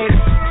dotted wit.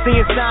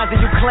 Seeing signs of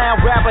you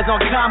clown rappers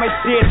on common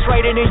shit.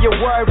 Trading in your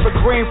word for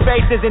green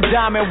faces and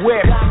diamond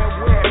whips.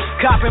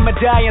 Copping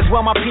medallions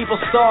while my people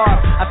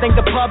starve. I think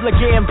the public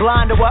getting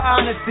blind to what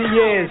honesty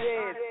is.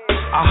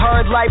 I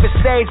heard life is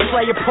stage,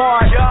 play a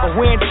part, but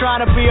we ain't trying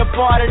to be a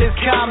part of this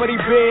comedy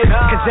biz.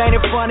 Cause ain't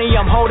it funny,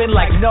 I'm holding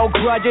like no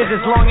grudges.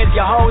 As long as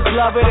your hoes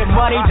love it and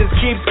money just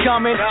keeps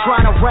coming.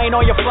 Trying to rain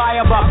on your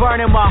fire by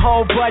burning my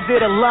whole budget.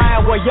 A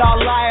lion where y'all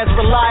liars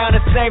rely on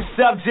the same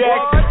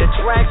subject. The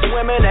drank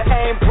swimming, the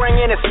aim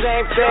bringing the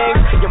same thing.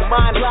 Your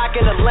mind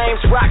locking, the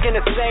lames rocking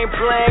the same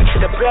bling.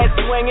 The bed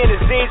swinging, the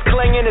Z's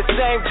clinging the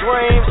same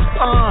dreams.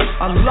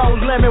 A low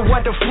limit,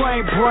 what the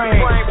frame brings.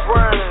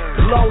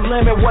 Low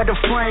limit, what the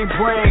frame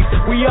brings.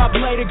 We up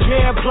late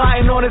again,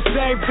 plotting on the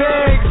same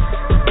things.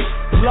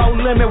 Low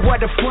limit,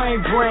 what the frame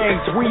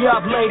brings. We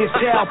up late as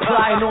hell,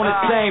 plotting on the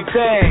same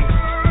thing.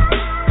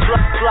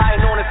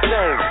 Plotting on the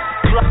same.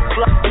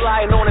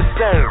 Plotting on the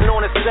same. On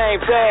the same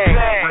thing.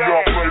 We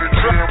up late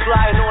again,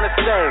 plotting on the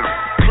same.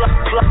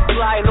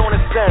 Plotting on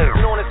the same.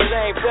 On the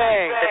same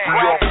thing. We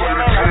up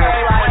late again,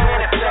 plotting on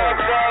the same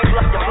thing.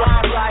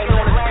 Plotting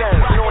on the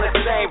same. On the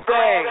same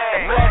thing.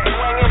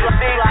 Swinging the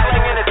beat,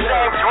 singing the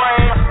same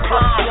dream.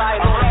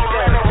 Plotting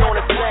on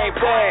the same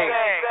thing.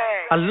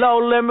 A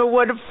low limit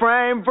what the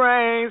frame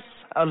brings.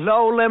 A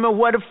low limit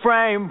what the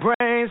frame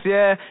brings,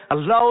 yeah. A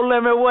low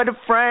limit what the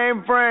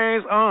frame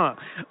brings,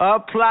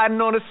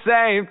 plotting on the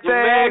same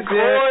things,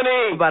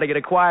 yeah. I'm about to get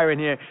a choir in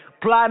here.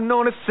 Plotting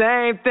on the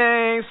same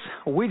things.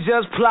 We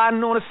just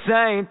plotting on the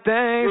same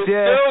things,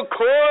 yeah.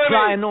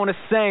 Plotting on the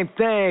same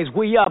things.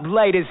 We up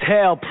late as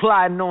hell,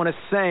 plotting on the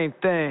same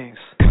things.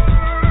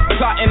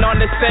 Plotting on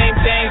the same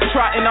things,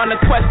 trotting on the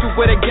quest to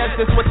with a guest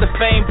that's what the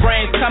fame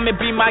brings. Come and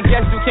be my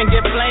guest, you can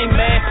get flame,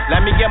 man.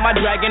 Let me get my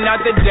dragon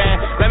out the den.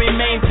 Let me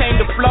maintain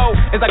the flow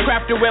as I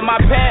craft it with my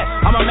pen.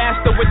 I'm a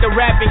master with the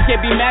rap and can't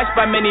be matched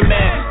by many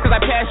men. Cause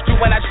I passed you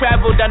when I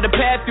traveled down the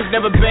path you've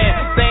never been.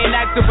 Staying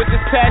active with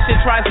this passion,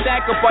 try and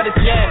stack up all this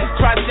yen.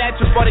 Try and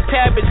snatch up all the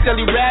cabbage,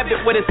 silly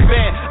rabbit with a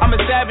spin. I'm a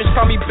savage,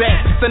 call me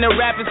Ben. Sending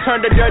rappers turn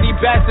to dirty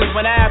bastards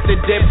when I have to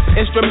dip.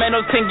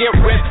 Instrumentals can get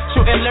ripped.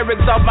 Shooting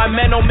lyrics off my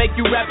mental make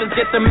you rappers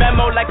get the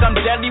memo like I'm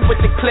deadly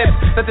with the clips.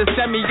 That's a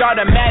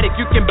semi-automatic,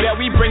 you can bet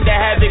we bring the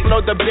havoc.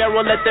 Load the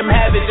barrel, let them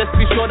have it. Just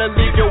be sure to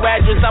leave your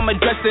address. I'm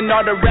addressing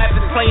all the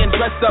rappers playing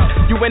dress up.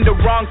 You in the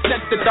wrong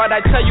sector, thought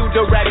I tell you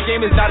the rap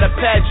game is not a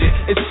pageant.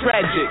 It's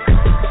tragic.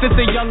 Since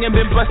a youngin'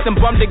 been bustin'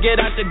 bum to get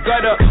out the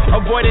gutter,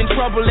 avoiding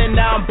trouble and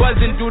now I'm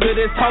buzzing due to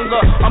this hunger.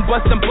 I'm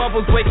busting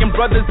bubbles, waking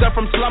brothers up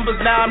from slumbers.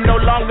 Now I'm no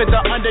longer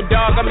the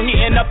underdog. I'm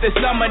heating up this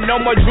summer,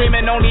 no more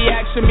dreaming, only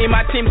action. Me,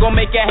 my team gon'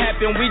 make it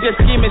happen. We just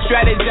scheming,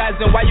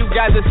 strategizing while you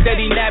guys are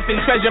steady napping.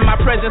 Treasure my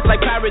presence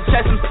like pirate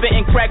chest. I'm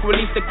spitting crack,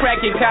 release the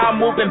cracking. Cow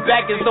moving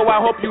back, and so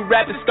I hope you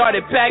rappers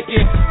started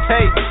packing.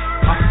 Hey.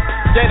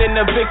 Dead and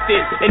evicted,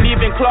 and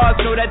even Claus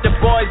know that the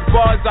boys'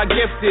 bars are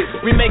gifted.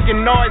 We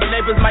making noise,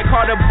 neighbors might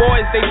call the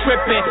boys, they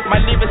tripping.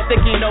 Might leave a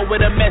sticky note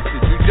with a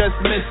message, you just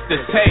missed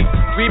us. Hey,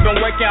 we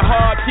been working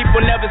hard,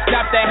 people never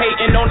stop that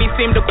hating. Only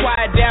seem to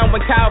quiet down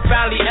when Kyle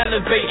finally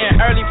elevating.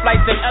 Early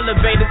flights and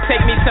elevators take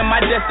me to my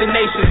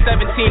destination.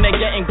 17 and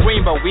getting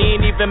green, but we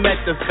ain't even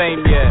met the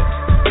fame yet.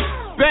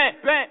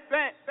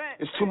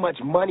 It's too much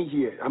money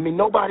here. I mean,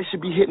 nobody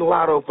should be hitting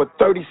lotto for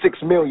 $36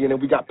 million and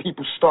we got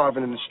people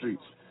starving in the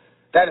streets.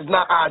 That is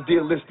not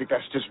idealistic.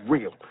 That's just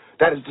real.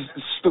 That is just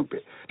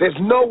stupid. There's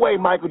no way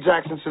Michael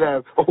Jackson should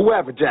have, or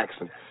whoever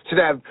Jackson, should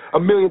have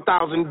 $1 million,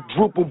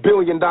 $1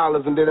 billion,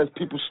 and then there's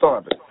people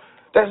starving.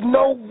 There's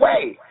no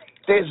way.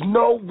 There's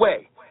no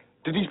way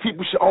that these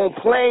people should own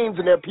planes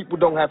and their people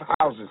don't have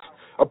houses,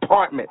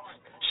 apartments,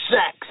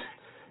 shacks,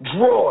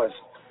 drawers,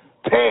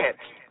 pants.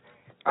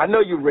 I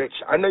know you're rich.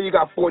 I know you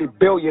got $40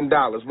 billion,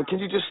 but can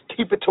you just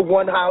keep it to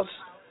one house?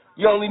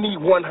 You only need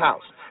one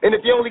house. And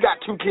if you only got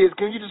 2 kids,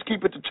 can you just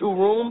keep it to 2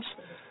 rooms?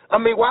 I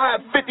mean, why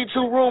have 52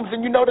 rooms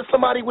and you know there's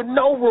somebody with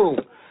no room?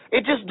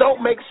 It just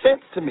don't make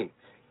sense to me.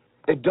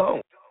 It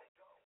don't.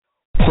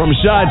 From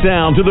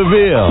Chi-Town to the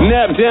Ville,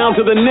 Naptown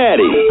to the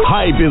Natty,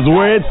 Hype is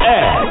where it's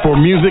at for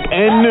music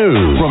and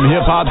news. From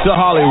hip-hop to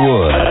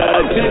Hollywood.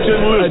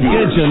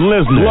 Attention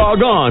listeners. Log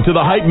on to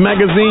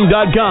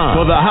thehypemagazine.com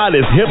for the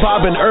hottest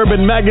hip-hop and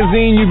urban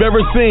magazine you've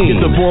ever seen.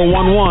 Get the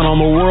 411 on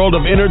the world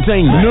of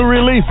entertainment, new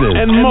releases,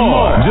 and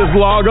more. Just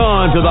log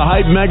on to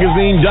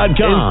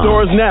thehypemagazine.com. In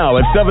stores now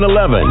at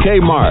 7-Eleven,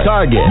 Kmart,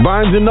 Target,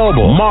 Barnes &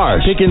 Noble,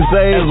 Marsh, Pick and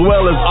Save, as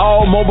well as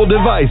all mobile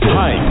devices.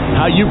 Hype,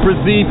 how you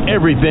perceive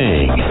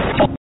everything.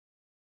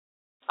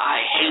 I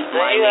hate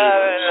my neighbors. You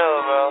already know,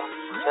 bro.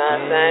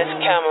 It's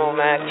camo,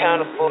 man.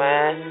 Counterfeit,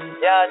 man.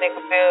 Y'all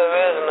niggas feel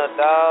original,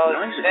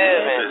 dog. You feel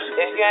me?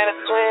 If you ain't a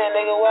twin,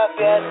 nigga, why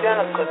be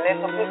identical,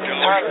 nigga? Pick a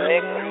time,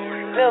 nigga.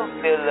 Never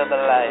feel look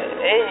alike.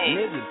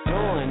 Hey. Nigga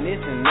doing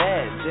this and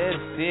that just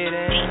to fit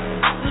in.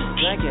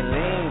 Drinking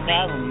lean,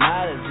 popping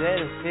mileage just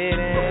to fit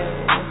in.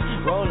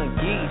 Rolling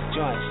geese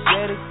joints,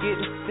 just to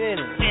get the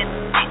feeling.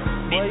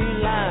 Boy, you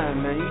lying,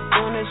 man. You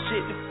doing that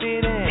shit to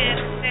fit in.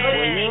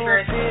 Boy, you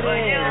don't fit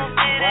in.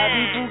 Why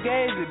be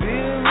fugazi? Be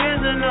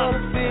original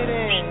to fit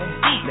in.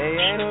 They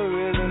ain't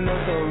original,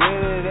 so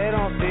really they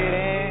don't fit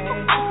in.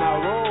 My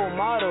role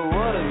model,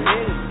 what a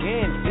nigga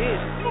getting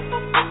this.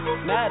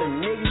 Not a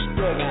nigga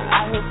struggling,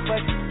 out here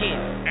fucking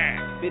getting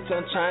it. Bitch,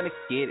 I'm trying to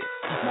get it.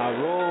 My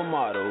role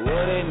model,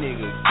 what a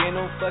nigga get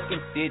no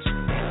fucking digit.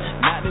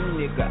 Not a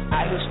nigga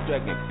out here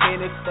struggling,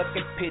 penny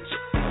fucking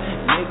picture.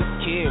 Nigga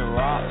kid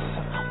rocks.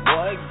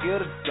 Boy,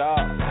 get a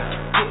dog.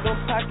 Get them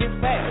pockets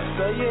back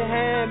so your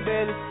hand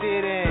better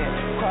fit in.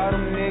 Call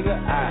them nigga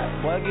out.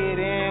 Boy, get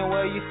in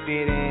where you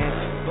fit in.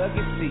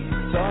 Bucket seat,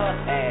 saw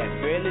ass,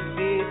 barely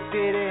did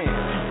fit in.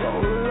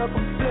 Roll up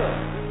and flip.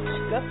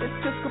 Stuff it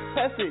to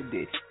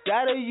capacity.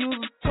 Gotta use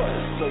a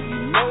torch so you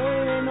know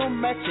it ain't no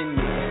matching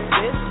it.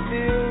 Let's be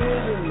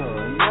original.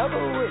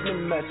 Never with the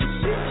matching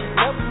shit.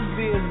 Never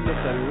be a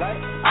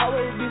look-alike.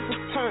 Always be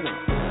fraternal.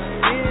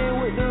 Dealing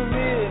with the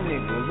real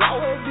niggas.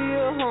 Always be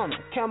a hunter.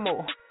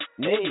 Camo.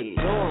 Nigga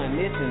doing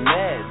this and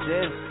that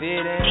just to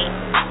fit in.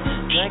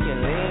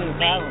 Drinking lean,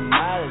 popping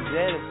mileage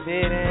just to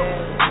fit in.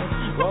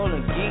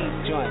 Rolling geese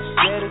joints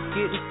just to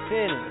get the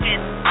feeling.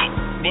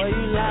 Boy,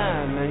 you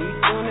lying, man. You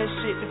doing that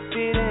shit to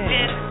fit in.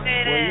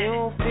 Boy, you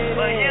don't fit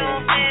in.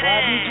 Why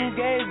be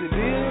fugazi?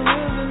 Be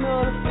original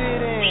to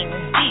fit in.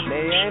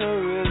 They ain't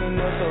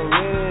original, so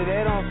really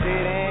they don't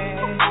fit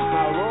in.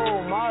 My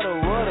role model,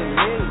 what a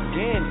nigga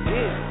getting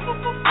this.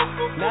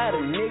 Not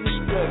a nigga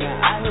struggling,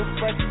 I here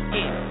fucking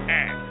getting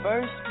it.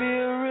 First be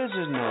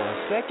original,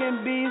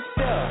 second be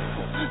yourself.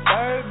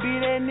 Third be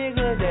that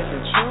nigga that's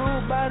been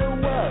true by the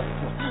wealth.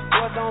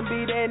 Fourth don't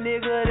be that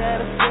nigga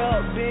that'll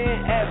felt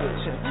being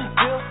average.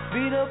 Fifth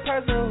be the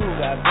person who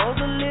got goals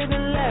to live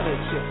in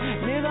lavish.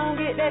 Nigga don't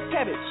get that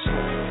cabbage.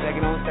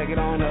 Second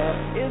on up.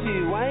 If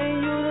you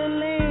ain't use a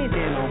lean,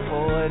 then don't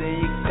pour it in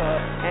your cup.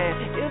 And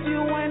if you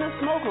ain't a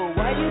smoker,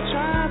 why you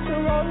trying to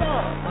roll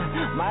up?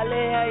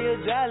 Molly how you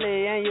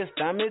jolly and your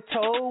stomach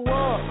toe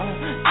up.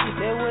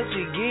 That's what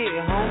you get,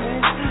 homie.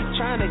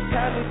 Trying to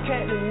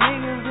copycat the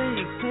niggas in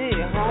your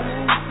clique,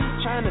 homie.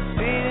 Trying to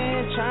fit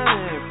in, trying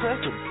to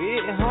impress a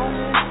bit,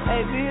 homie.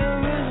 Hey, be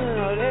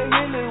original, that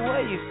really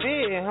where you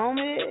fit,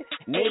 homie.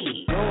 Niggas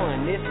doing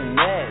this and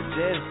that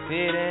just to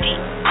fit in.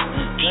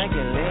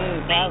 Drinking lean,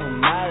 popping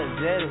mileage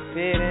just to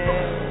fit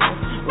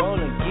in.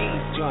 Rolling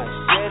geese joints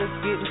just to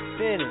get the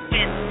feeling.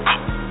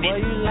 Boy,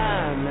 you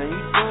lying, man.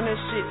 You doing that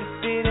shit to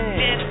fit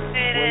in.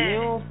 Boy, you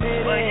don't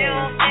fit in.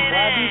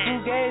 Why be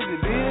fugazi?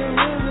 Be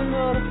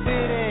original to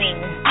fit in.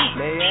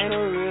 They ain't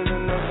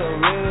original, so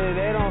really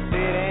they don't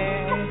fit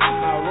in.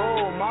 My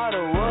role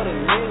model, what a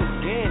nigga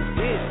getting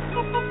this.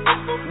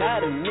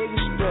 Not a nigga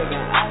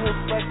struggling, I here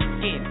fucking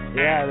getting it.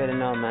 Yeah, I already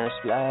know, man.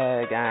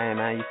 Splug gang,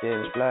 man. You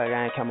feel me? Splug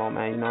gang, come on,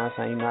 man. You know what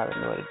I'm saying? You know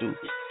already know what to do.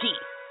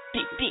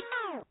 Deep.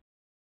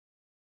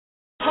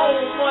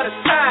 Home for the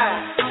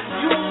tide.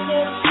 You don't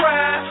wanna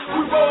try.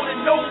 We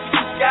rolling those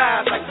two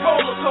guys like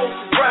roller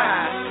coaster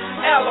rides.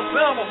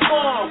 Alabama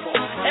mama,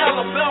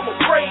 Alabama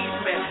praise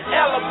me,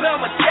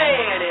 Alabama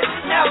daddy,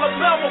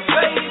 Alabama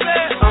baby.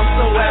 I'm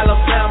so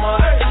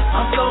Alabama,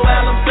 I'm so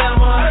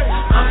Alabama,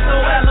 I'm so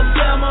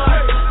Alabama,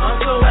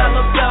 I'm so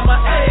Alabama.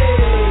 Hey,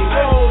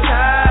 roll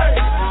tide,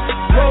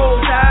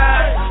 roll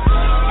tide,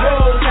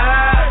 roll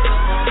tide,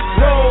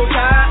 roll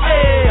tide.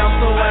 Hey.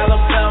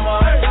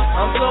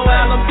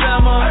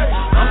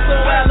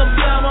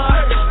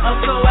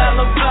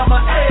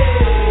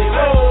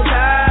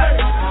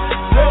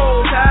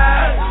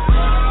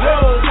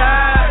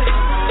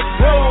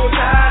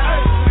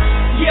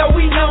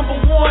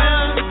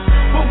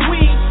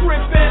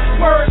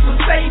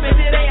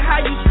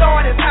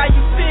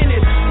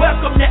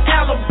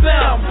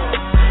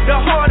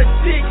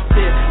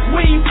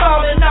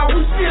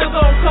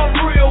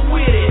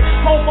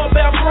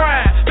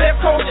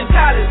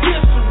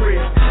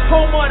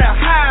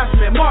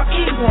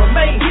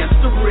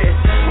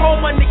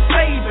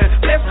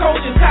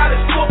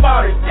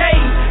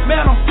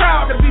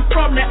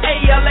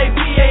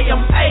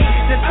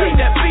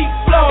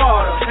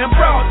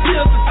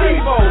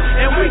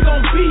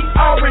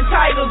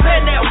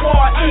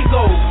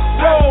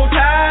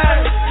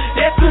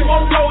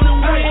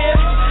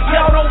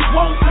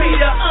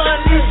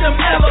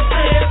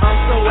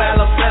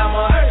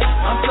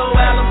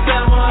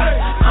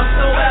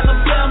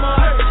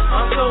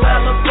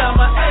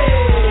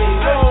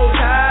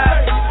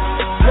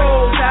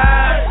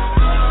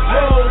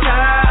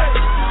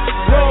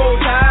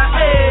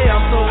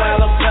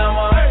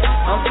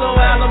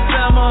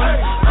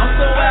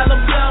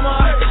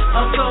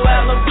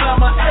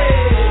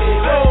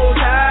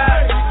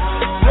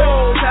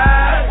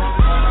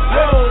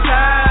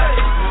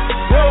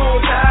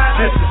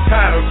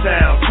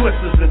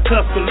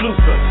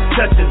 Tuscaloosa,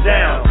 touching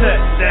down,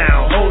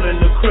 touchdown, holding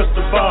the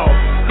crystal ball,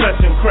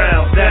 clutching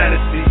crown,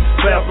 dynasty.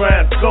 Val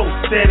Brown's ghost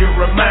steady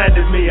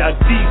reminded me our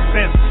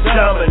defense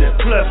dominant,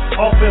 plus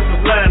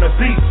offensive line of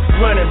beats,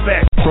 running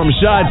back. From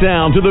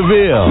Chi-Town to the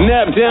Ville,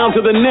 Nap down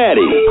to the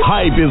Natty,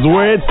 Hype is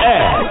where it's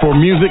at for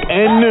music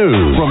and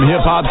news. From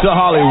hip-hop to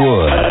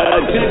Hollywood.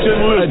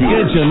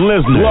 Attention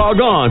listeners. Log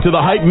on to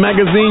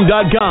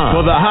thehypemagazine.com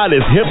for the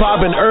hottest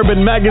hip-hop and urban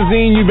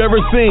magazine you've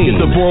ever seen.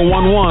 Get the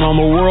 411 on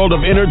the world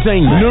of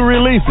entertainment, new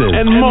releases,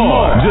 and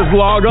more. Just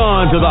log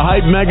on to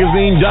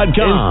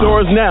thehypemagazine.com. In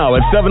stores now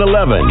at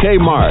 7-Eleven,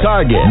 Kmart,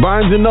 Target,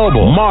 Barnes &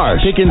 Noble,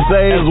 Marsh, Pick and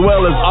Save, as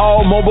well as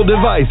all mobile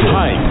devices.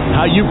 Hype,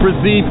 how you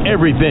perceive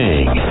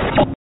everything.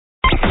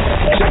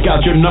 Check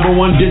out your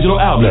 #1 digital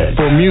outlet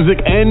for music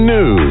and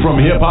news. From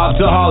hip-hop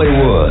to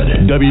Hollywood.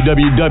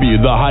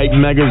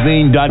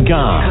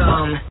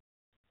 www.thehypemagazine.com.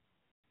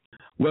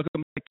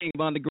 Welcome to King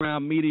of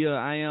Underground Media.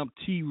 I am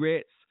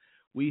Recx.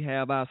 We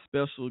have our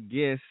special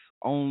guests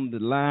on the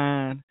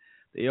line.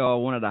 They are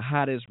one of the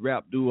hottest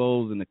rap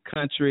duos in the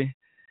country,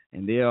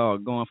 and they are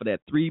going for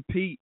that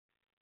three-peat.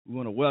 We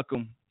want to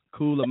welcome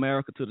Cool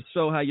America to the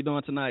show. How you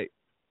doing tonight?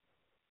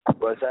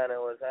 What's happening?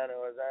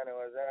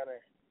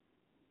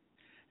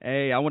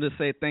 Hey, I want to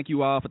say thank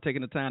you all for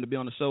taking the time to be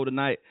on the show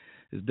tonight.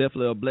 It's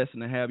definitely a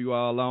blessing to have you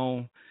all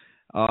on.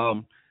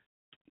 Y'all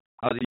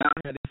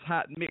have this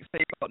hot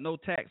mixtape called No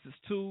Taxes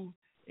 2,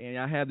 and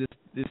I have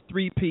this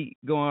three-peat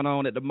going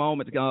on at the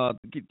moment.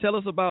 Tell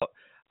us about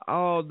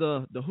all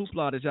the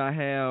hoopla that y'all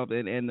have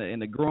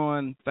and the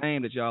growing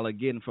fame that y'all are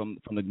getting from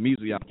the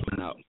music y'all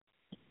putting out.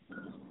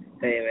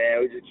 Hey, man,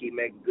 we just keep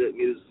making good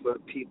music for the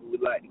people. We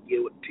like to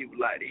get what people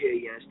like to hear,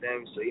 you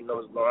understand me? So you know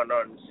what's going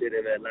on in the city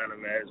of Atlanta,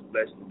 man. It's a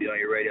blessing to be on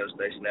your radio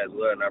station as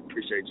well, and I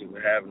appreciate you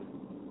for having me.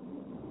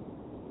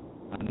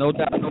 No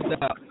doubt.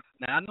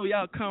 Now, I know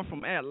y'all come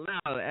from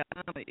Atlanta.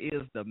 Atlanta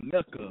is the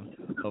mecca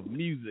of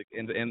music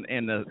and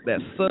that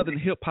southern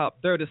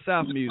hip-hop, dirty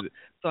South music.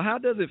 So how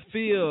does it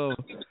feel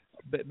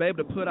be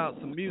able to put out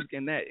some music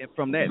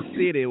from that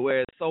city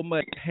where there's so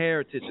much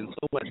heritage and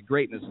so much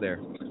greatness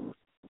there?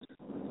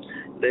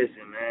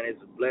 Listen, man,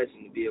 it's a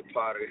blessing to be a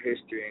part of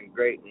history and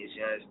greatness,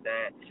 you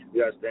understand?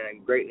 You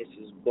understand greatness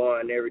is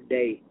born every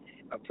day.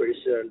 I'm pretty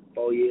sure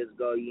 4 years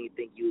ago you didn't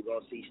think you were going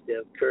to see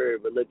Steph Curry,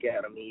 but look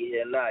at him. He's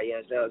here now, you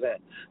understand what I'm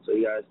saying? So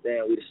you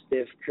understand, we the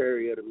Steph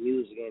Curry of the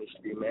music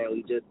industry, man.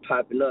 We just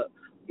popping up.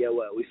 Get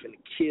what? We finna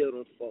kill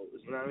them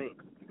folks, you know what I mean?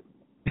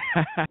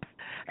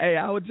 Hey,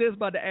 I was just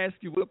about to ask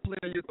you what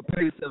player you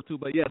compare yourself to,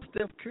 but yeah,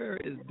 Steph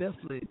Curry is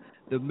definitely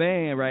the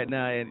man right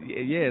now, and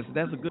yes,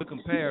 that's a good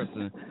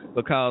comparison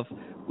because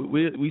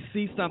we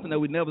see something that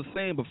we never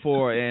seen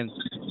before, and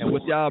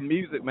with y'all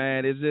music,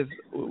 man, it's just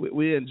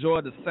we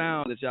enjoy the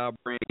sound that y'all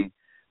bring.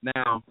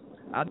 Now,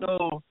 I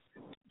know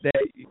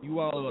that you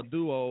all are a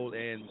duo,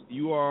 and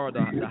you are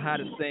the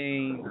hottest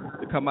thing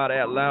to come out of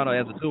Atlanta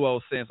as a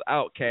duo since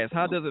Outkast.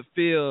 How does it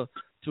feel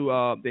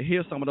to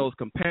hear some of those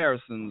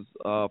comparisons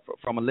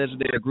from a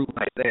legendary group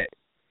like that?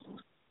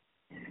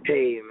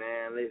 Hey,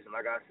 man, listen,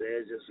 like I said,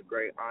 it's just a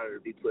great honor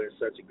to be put in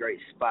such a great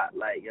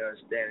spotlight, you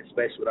understand,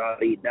 especially with all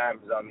these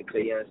diamonds on me,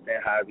 because you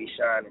understand how I be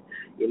shining,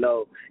 you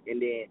know,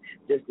 and then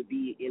just to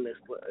be in the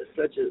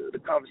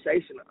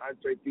conversation of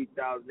Andre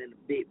 3000 and the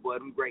Big Boy,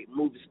 them great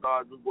movie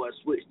stars, them boys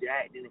switched to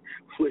acting and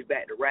switched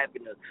back to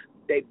rapping,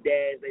 they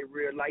dads, they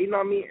real life, you know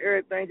what I mean,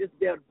 everything, just to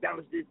be able to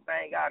balance this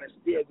thing out and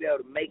still be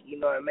able to make,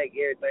 you know, and make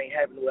everything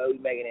happen the way we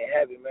making it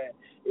happen, man.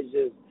 It's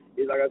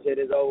like I said,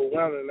 it's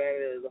overwhelming,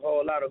 man. There's a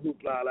whole lot of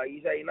hoopla, like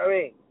you say, you know what I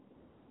mean?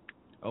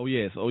 Oh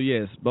yes,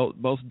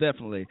 most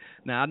definitely.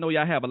 Now I know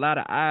y'all have a lot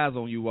of eyes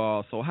on you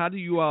all. So how do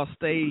you all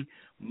stay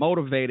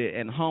motivated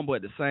and humble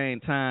at the same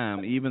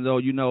time, even though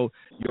you know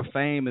your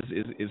fame is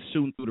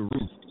shooting through the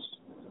roof?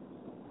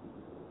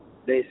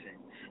 Listen,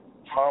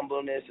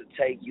 humbleness will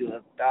take you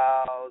 1,000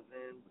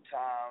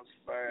 times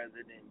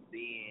further than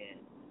being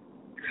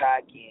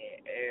cocky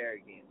and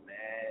arrogant,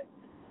 man.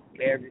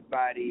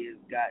 Everybody has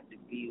got to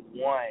be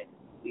one.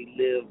 We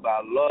live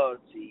by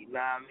loyalty, you know what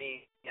I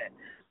mean? I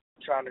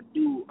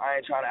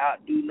ain't trying to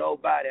outdo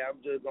nobody. I'm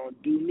just going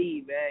to do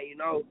me, man, you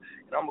know?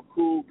 And I'm a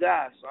cool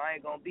guy, so I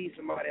ain't going to be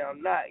somebody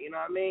I'm not, you know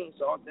what I mean?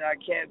 So the only thing I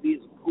can't be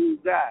is a cool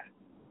guy.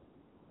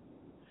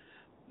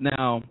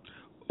 Now,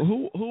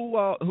 who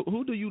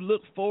do you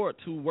look forward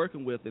to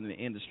working with in the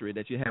industry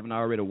that you haven't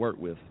already worked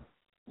with?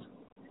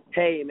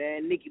 Hey,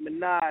 man, Nicki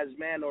Minaj,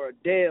 man, or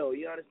Adele,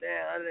 you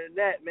understand? Other than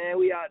that, man,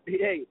 we out there.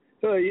 Hey,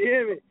 you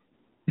hear me?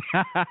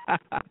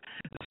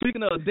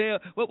 Speaking of Adele,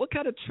 what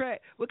kind of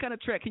track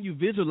can you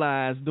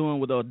visualize doing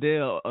with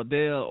Adele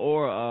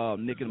or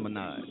Nicki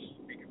Minaj?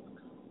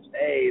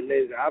 Hey,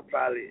 listen, I'll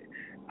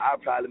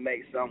probably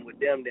make something with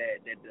them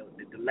that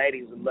the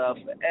ladies will love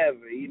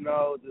forever, you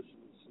know, just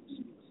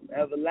some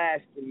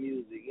everlasting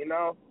music, you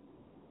know?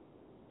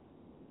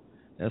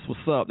 That's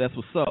what's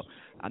up.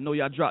 I know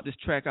y'all dropped this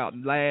track out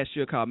last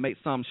year called Make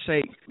Something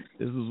Shake.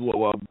 This is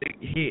a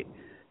big hit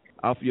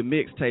off your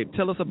mixtape.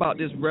 Tell us about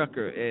this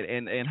record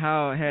and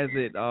how has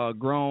it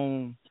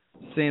grown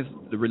since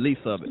the release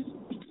of it?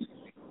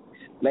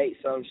 Make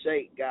Some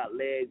Shake got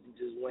legs and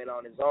just went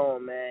on his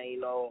own, man. You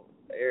know,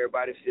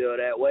 everybody feel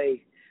that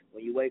way.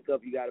 When you wake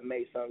up, you got to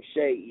make something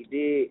shake. You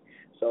did.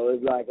 So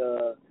it's like,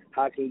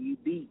 how can you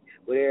beat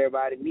what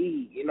everybody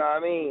need? You know what I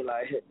mean?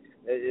 Like,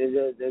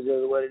 it's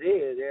just what it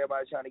is.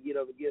 Everybody trying to get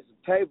up and get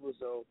some paper.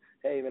 So,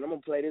 hey, man, I'm going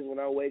to play this when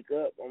I wake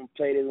up. I'm going to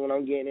play this when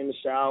I'm getting in the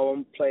shower.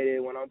 I'm going to play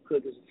this when I'm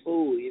cooking some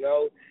food, you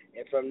know?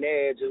 And from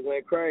there, it just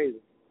went crazy.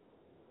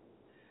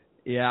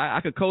 Yeah, I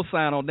could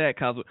co-sign on that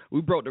because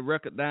we broke the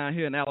record down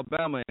here in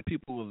Alabama and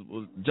people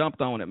was jumped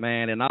on it,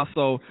 man. And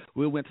also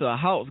we went to a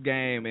Hawks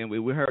game and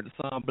we heard the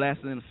song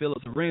blasting in the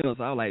Phillips Arena.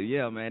 So I was like,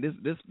 yeah, man,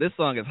 this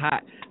song is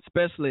hot,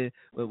 especially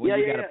when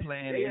you got it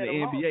playing in the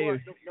NBA.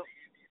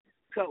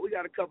 We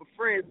got a couple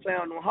friends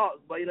playing on the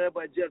Hawks, but you know that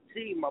boy Jeff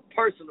T, my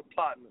personal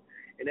partner,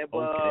 and that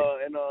boy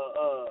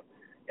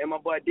and my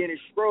boy Dennis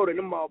Schroeder,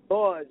 them my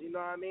boys. You know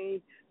what I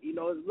mean? You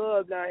know, it's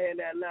love down here in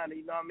Atlanta.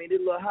 You know what I mean? This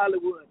little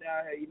Hollywood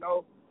down here. You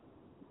know.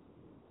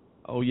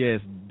 Oh, yes,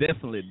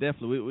 definitely.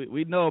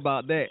 We know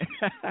about that.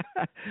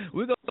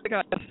 We're going to take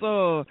out a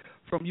song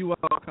from you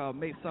all called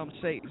Make Some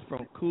Shake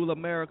from Cool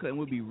America, and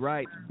we'll be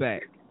right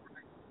back.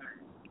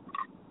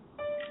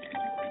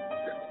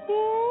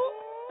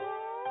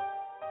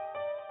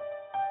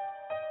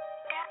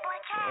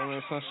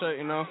 Make some shake,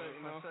 you know.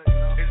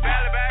 It's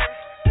Valley,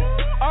 baby.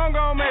 I'm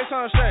gonna make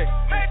some shake.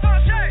 Make some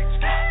shake.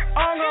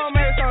 I'm gonna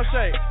make some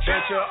shake.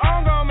 Betcha,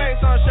 I'm gonna make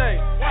some shake.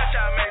 Watch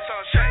out, make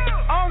some shake.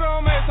 I'm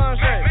gonna make some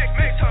shake.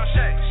 Make some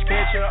shake.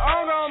 Betcha,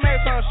 I'm gonna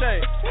make some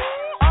shake.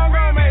 I'm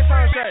gonna make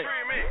some shake.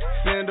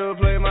 Cinder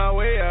play my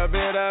way, I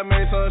bet I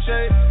made some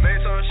shake.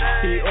 Make some shake.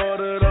 He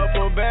ordered up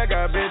a bag,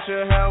 I bet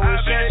your hair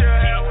was shake.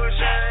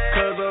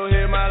 Cause over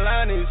here my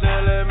line, he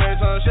said let's make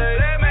some shake.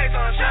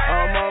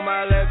 I'm on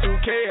my lap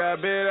 2K, I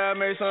bet I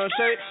made some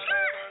shake.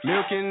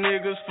 Milking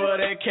niggas for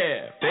that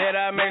cash, bet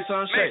I made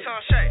some shake.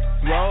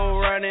 Roll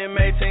running,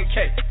 made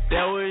 10K,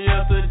 that was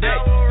yesterday.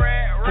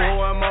 Pour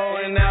one more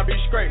and I'll be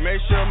straight,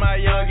 make sure my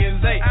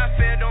youngins ate.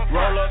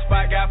 Roll up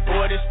spot, got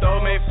 40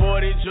 stove, made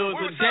 40 jewels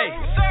a day.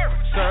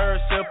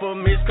 Serve simple,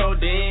 mix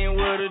codeine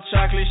with a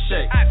chocolate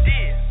shake.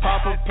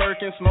 Pop a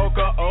Perkin, smoke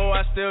a O,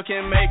 I still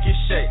can make it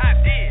shake.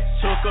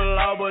 Took a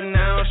law, but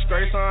now I'm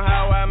straight on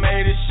how I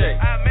made it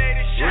shake.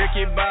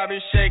 Ricky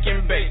Bobby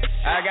shaking bait,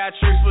 I got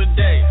tricks for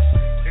days.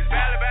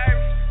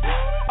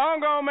 I'm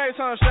gonna make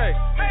some shake.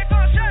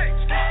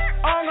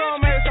 I'm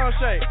gonna make some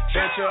shake.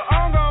 Betcha,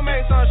 I'm gonna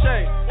make some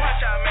shake.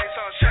 Watch out, make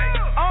some shake.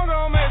 I'm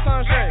gonna make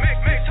some shake.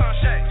 Make some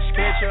shake.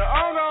 Betcha,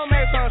 I'm gonna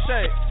make some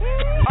shake.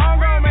 I'm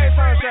gonna make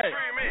some shake.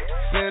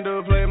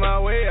 Cinder play my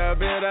way, I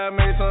bet I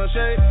made some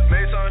shake.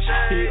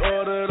 He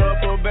ordered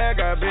up a bag,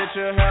 I bet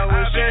your hair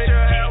was shake.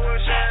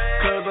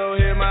 Cause over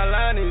here my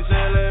line, he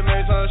said let's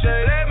make some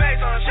shake.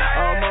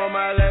 I'm on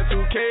my lap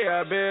 2K,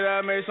 I bet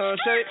I made some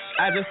shake.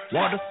 I just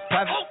want to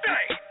private.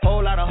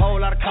 Whole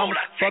lot of commas.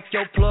 Fuck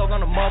your plug on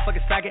the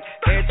motherfucking socket.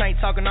 Everything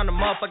talking on the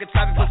motherfucking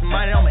topic. Put some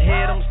money on my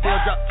head, I'ma still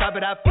drop top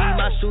it. I feed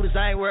my shooters,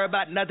 I ain't worried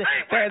about nothing.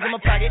 Bands in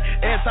my pocket,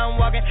 every time I'm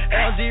walking.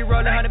 LG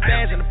rolling 100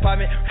 bands in the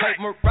apartment. Plate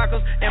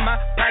Moroccos in my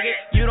pocket.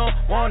 You don't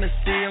wanna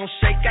see them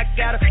shake. I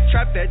got a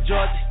trap at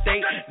Georgia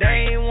State.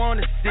 They ain't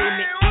wanna see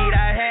me eat.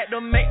 I had to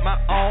make my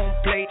own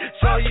plate,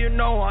 so you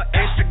know I'm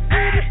extra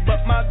greedy.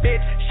 But my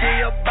bitch, she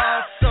a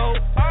boss, so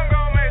I'm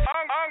gonna make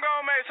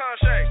some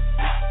shake.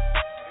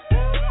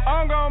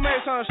 I'm gonna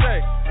make some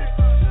shake.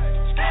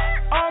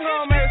 I'm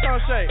gonna make some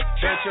shake.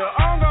 Betcha,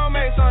 I'm gonna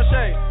make some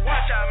shake.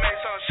 Watch out, make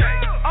some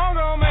shake. I'm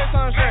gonna make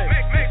some shake.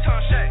 Make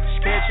some shake.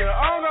 Betcha,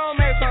 I'm gonna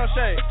make some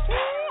shake.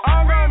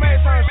 I'm gonna make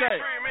some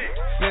shake.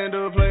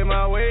 Cinder play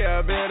my way,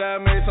 I bet I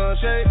made some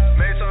shake.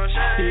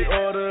 He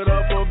ordered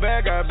up a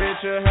bag, I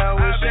bet your hair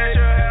was shake.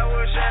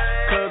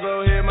 Cause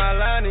over here my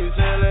line, he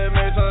said let's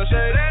make some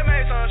shake.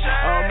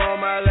 I'm on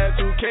my lap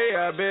 2K,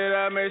 I bet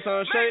I made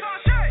some shake.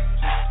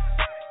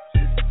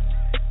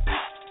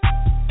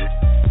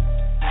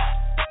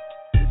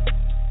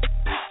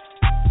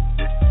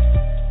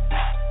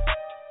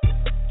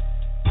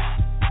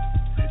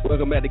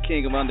 Welcome back to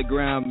King of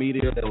Underground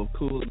Media. That was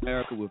Cool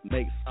America with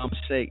Make Some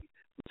Shake.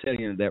 I'm telling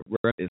you, that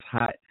record is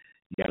hot.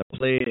 You got to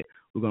play it.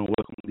 We're going to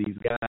welcome these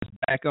guys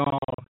back on.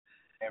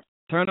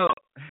 Turn up.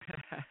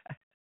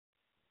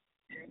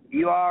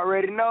 You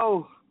already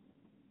know.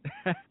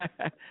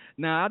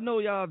 Now, I know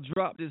y'all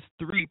dropped this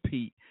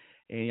 3-peat,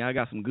 and y'all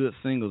got some good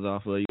singles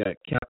off of it. You got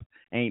Cap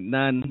Ain't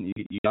Nothing.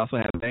 You also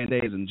have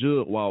Band-Aids and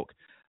Jug Walk.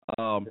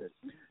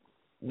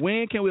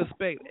 When can we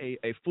expect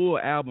a full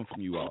album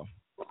from you all?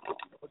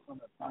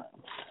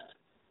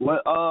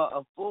 Well,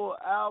 a full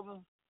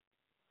album,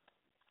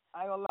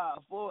 I ain't gonna lie,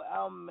 a full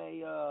album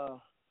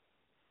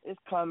it's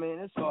coming,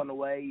 it's on the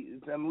way.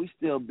 I mean, we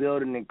still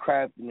building and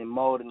crafting and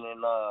molding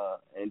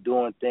and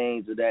doing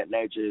things of that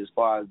nature as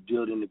far as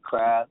building the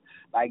craft.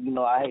 Like, you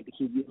know, I hate to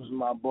keep using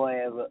my boy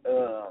as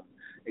a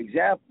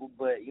example,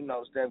 but, you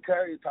know, Steph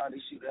Curry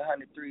probably shooting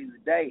 100 threes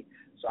a day,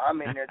 so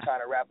I'm in there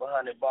trying to rap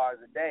 100 bars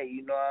a day,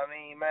 you know what I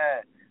mean,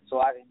 man? so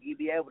I can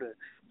be able to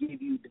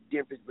give you the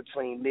difference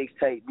between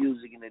mixtape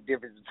music and the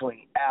difference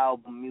between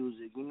album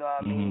music, you know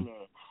what I mean?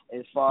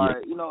 And as far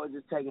as,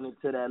 just taking it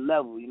to that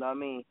level, you know what I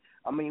mean?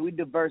 I mean, we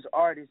diverse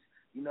artists,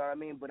 you know what I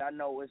mean? But I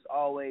know it's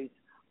always,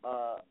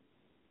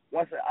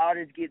 once an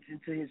artist gets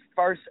into his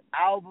first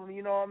album,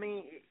 you know what I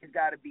mean? It's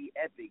got to be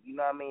epic, you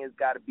know what I mean? It's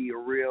got to be a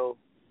real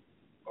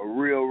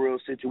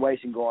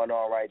situation going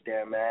on right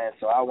there, man.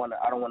 So I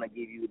don't want to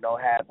give you no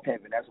half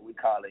pimping. That's what we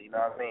call it, you know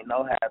what I mean?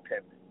 No half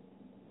pimping.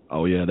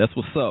 Oh yeah, that's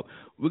what's up.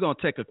 We're gonna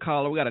take a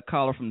caller. We got a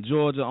caller from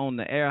Georgia on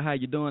the air. How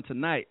you doing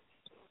tonight?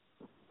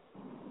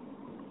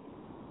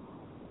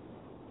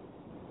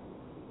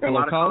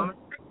 Hello, caller.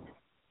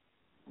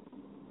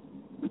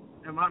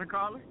 Am I the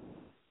caller?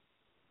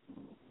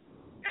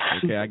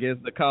 Okay, I guess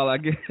the caller.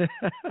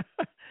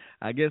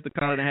 I guess the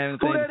caller didn't have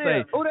anything to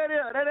say. Who that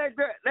is?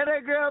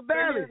 That girl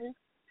Bailey.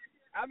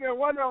 I've been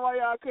wondering why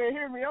y'all couldn't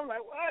hear me. I'm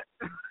like, what?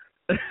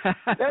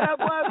 That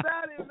boy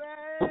Bailey,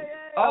 man.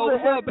 Oh,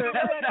 what's up, man? We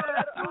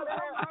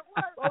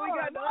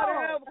got the other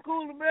half of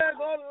Cool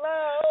America on the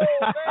line.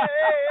 Oh,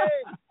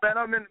 man. Man,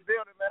 I'm in the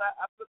building, man.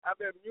 I've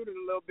been muted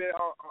a little bit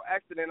on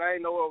accident. I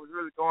didn't know what was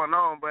really going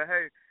on, but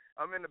hey,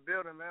 I'm in the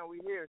building, man.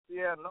 We here.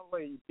 Yeah, no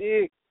way. You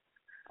dig?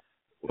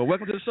 Well,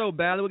 welcome to the show,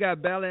 Bally. We got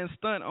Bally and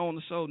Stunt on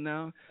the show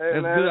now. Hey,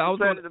 that's man, good. It's a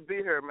pleasure to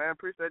be here, man.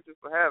 Appreciate you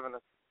for having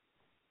us.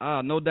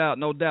 No doubt,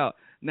 no doubt.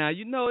 Now,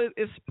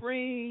 it's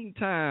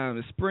springtime,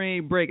 it's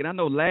spring break, and I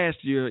know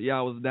last year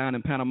y'all was down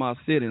in Panama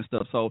City and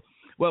stuff. So,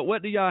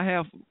 what do y'all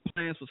have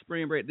plans for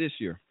spring break this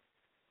year?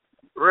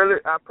 Really,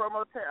 our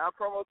promo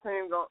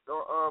team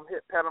gonna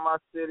hit Panama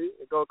City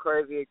and go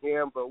crazy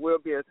again, but we'll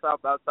be at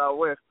South by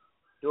Southwest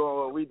doing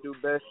what we do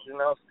best,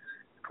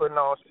 putting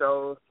on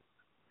shows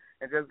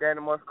and just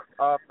gaining more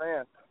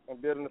fans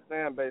and building the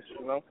fan base,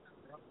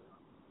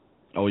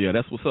 Oh yeah,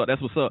 that's what's up.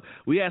 That's what's up.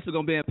 We actually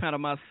gonna be in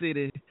Panama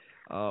City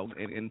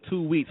in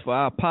 2 weeks for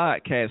our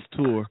podcast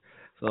tour.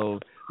 So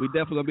we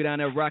definitely gonna be down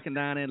there rocking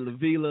down in La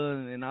Villa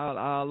and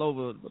all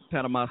over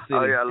Panama City.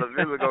 Oh yeah, La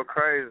Villa go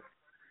crazy.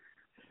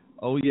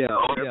 Oh yeah,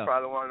 It's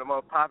probably one of the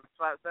most popular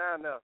spots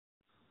down there.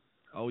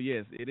 Oh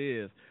yes, it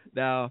is.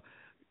 Now,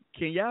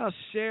 can y'all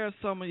share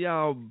some of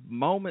y'all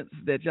moments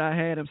that y'all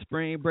had in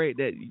spring break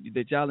that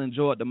y'all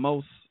enjoyed the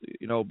most?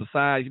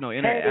 Besides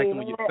interacting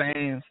with your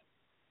fans.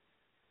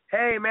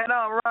 Hey, man,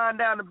 I was riding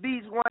down the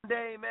beach one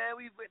day, man.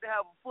 We went to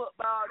have a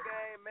football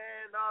game,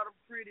 man. All them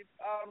pretty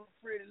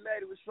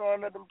ladies was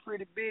showing up them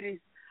pretty bitties.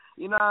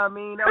 You know what I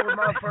mean? That was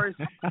my first.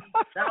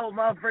 That was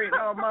my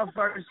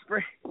first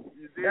spring.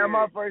 That was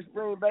my first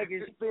spring break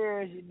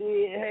experience. You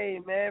did, hey,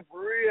 man,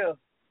 for real.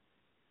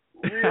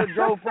 Real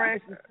Joe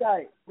Francis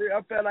type.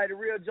 I felt like the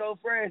real Joe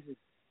Francis.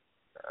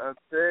 I'm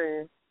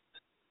saying.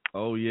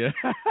 Oh yeah,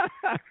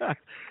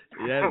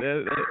 yeah.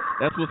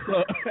 That's what's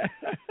up.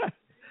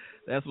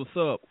 That's what's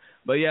up.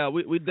 But yeah,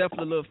 we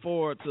definitely look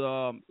forward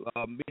to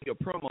meeting your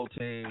promo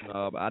team.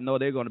 I know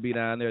they're going to be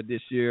down there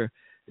this year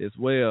as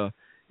well,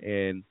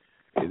 and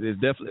it's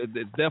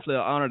definitely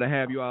an honor to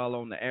have you all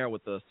on the air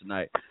with us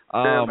tonight.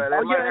 Yeah, man,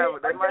 they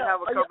might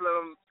have a couple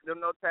of them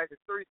No Taxes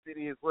 3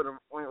 cities with them.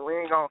 We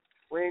ain't gonna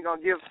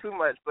give too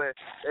much, but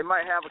they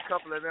might have a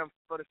couple of them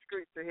for the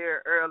streets to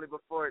hear early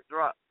before it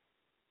drops.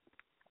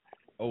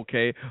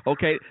 Okay.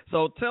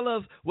 So tell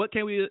us, what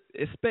can we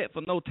expect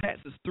for No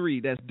Taxes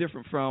 3 that's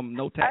different from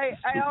No Taxes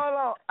 2? Hey, hold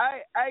on.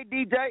 Hey,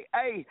 DJ.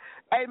 Hey,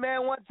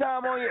 man, one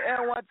time on your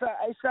air, one time.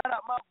 Hey, shout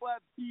out my boy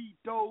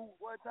B-Do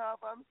one time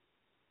for me.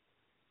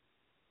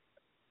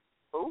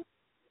 Who?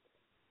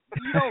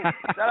 B-Do.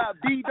 Shout out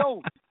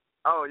B-Do.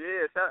 Oh,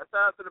 yeah. Shout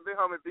out to the big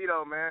homie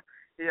B-Do, man.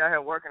 He out here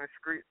working the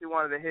streets. He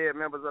one of the head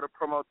members of the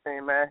promo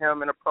team, man.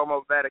 Him and the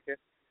promo Vatican.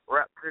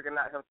 Rap figuring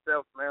out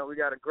himself, man. We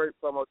got a great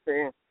promo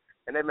team.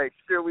 And they make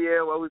sure we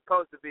are where we're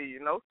supposed to be,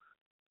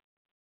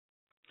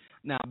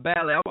 Now,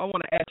 Bally, I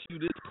want to ask you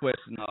this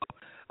question.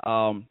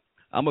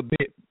 I'm a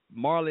big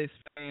Marley's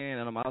fan,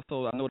 and I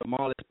know the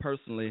Marleys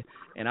personally,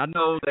 and I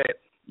know that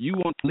you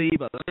want to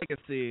leave a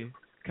legacy,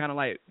 kind of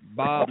like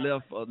Bob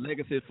left a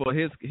legacy for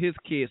his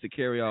kids to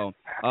carry on.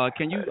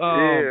 Can you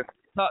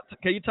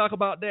talk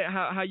about that?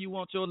 How you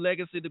want your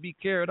legacy to be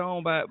carried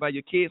on by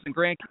your kids and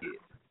grandkids?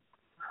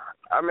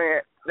 I mean,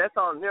 that's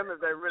on them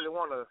if they really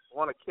want to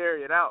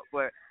carry it out,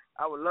 but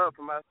I would love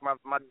for my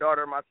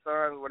daughter, my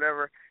son,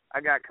 whatever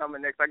I got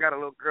coming next. I got a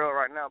little girl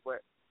right now,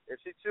 but if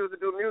she chooses to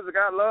do music,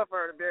 I'd love for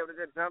her to be able to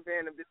just jump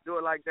in and do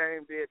it like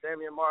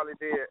Damian Marley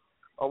did,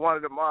 or one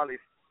of the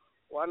Marleys.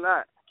 Why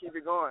not? Keep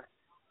it going.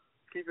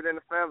 Keep it in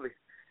the family.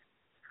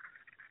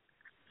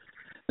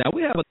 Now,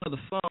 we have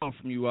another song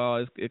from you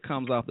all. It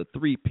comes off the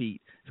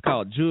 3-peat. It's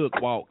called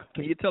Jug Walk.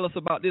 Can you tell us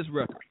about this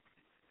record?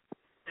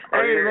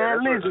 Hey,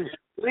 man, listen.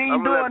 We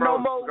ain't doing no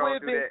more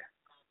whipping.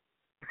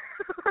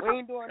 We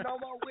ain't doing no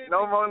more whipping.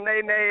 No more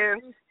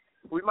nay-naying.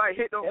 We might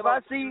hit them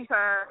time.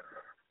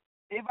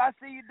 If I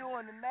see you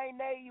doing the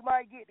nay-nay, you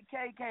might get the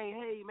KK.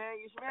 Hey, man,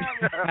 you smell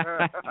me?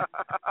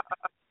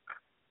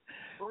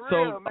 For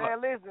So, real,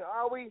 man. Listen,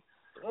 we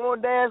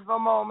won't dance no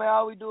more, man.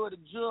 All we do is the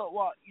jug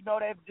walk. You know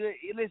that good.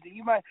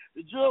 Listen,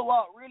 the jug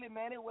walk really,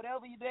 man.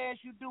 Whatever you dance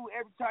you do,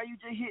 every time you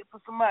just hit for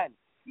some money.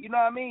 You know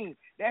what I mean?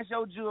 That's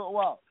your jug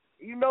walk.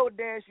 You know what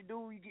dance you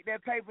do. You get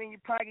that paper in your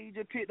pocket. You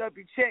just picked up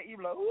your check. You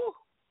be like, ooh,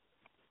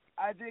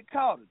 I just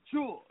caught a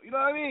jug. You know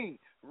what I mean?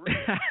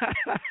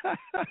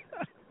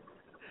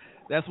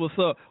 That's what's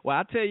up. Well,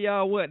 I tell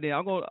y'all what, then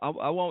I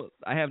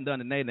haven't done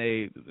the nay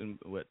in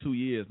 2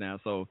 years now,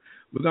 so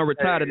we're gonna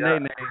retire the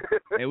nay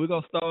and we're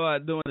gonna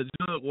start doing the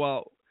jug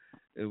walk.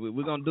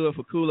 We're gonna do it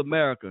for Cool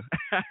America.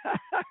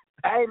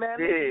 Hey man,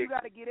 listen, you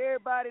gotta get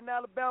everybody in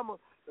Alabama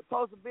to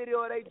post a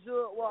video of their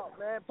jug walk,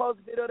 man.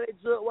 Post a video of their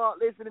jug walk,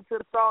 listening to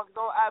the songs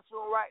on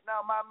iTunes right now.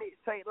 My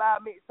mixtape,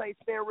 live mixtape,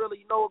 Spin Really.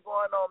 You know what's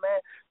going on,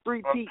 man.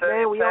 3P,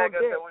 man. We on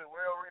deck. We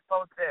will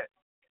repost that.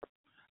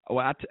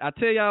 Well, I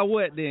tell y'all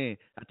what then.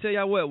 I tell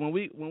y'all what, when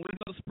we go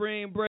to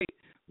spring break,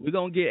 we're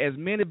gonna get as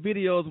many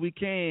videos we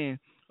can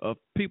of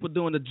people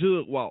doing the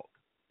jug walk,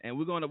 and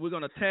we're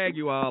gonna tag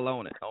you all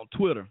on it on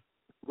Twitter.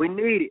 We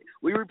need it.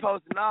 We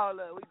reposting all of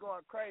it. We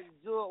going crazy.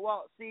 Jug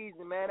walk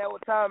season, man. That's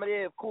what time it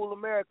is. Cool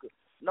America.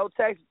 No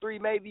Texas 3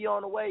 may be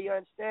on the way. You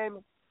understand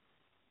me?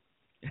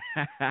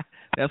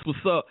 That's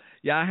what's up.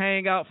 Y'all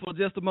hang out for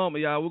just a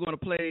moment, y'all. We're gonna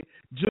play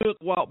Jug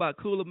Walk by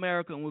Cool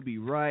America, and we'll be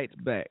right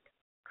back.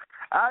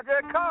 I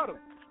just caught him.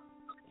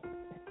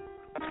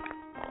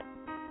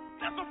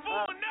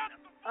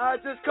 I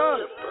just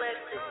caught it.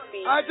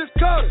 I just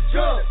caught it.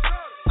 Jug.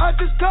 I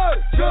just caught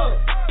it. Jug.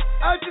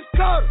 I just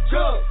caught it.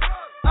 Jug.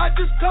 I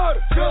just caught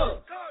it.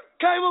 Jug.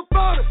 Came up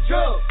on it.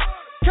 Jug.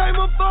 Came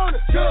up on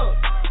it. Jug.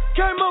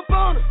 Came up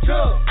on it.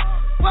 Jug.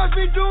 Watch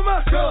me do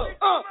my jug.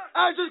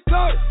 I just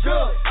caught it.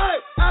 Jug.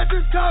 Hey, I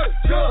just caught it.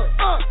 Jug.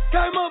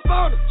 Came up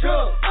on it.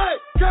 Jug. Hey,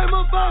 came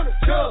up on it.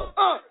 Jug.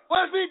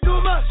 Watch me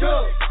do my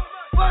jug.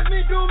 Watch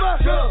me do my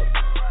jug.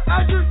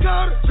 I just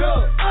caught a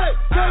jug. Hey,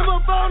 came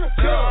up on a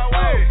jug.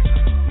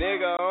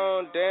 Nigga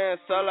on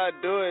dance, all I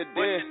do is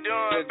this.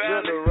 The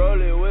jug to roll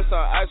it with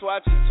some ice,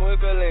 watch it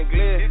twinkle and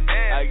gliss.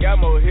 I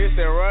got more hits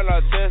than run our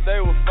tests, they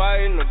were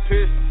fighting the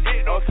piss.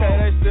 Okay,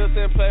 they still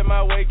send play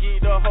my way, geek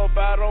the hope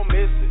I don't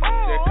miss it.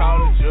 They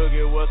call it jug,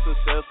 it was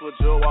successful,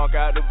 jug walk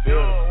out the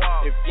building.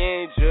 If you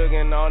ain't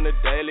jugging on the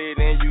daily,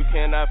 then you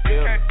cannot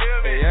feel it.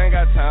 Hey, ain't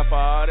got time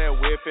for all that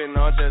whipping,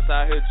 I'm just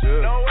out here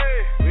jugging.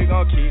 We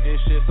gon' keep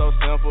this shit so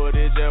simple,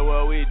 this just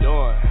what we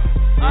doing.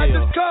 I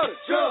just caught a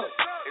jug.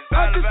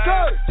 I just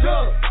caught a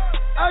jug.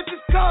 I just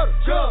caught a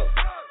jug.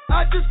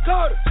 I just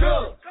caught a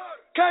jug.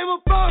 Came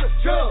up on a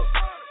jug.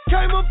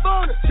 Came up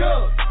on a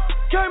jug.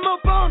 Came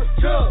up on a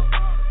jug.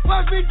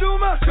 Watch me do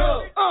my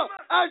jug.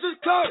 I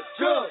just caught a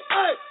jug.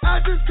 Hey, I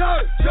just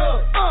caught a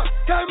jug.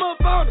 Came up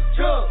on a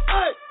jug.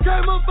 Hey,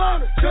 came up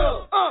on a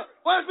jug.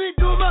 Watch me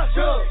do my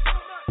jug.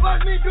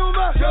 Watch me do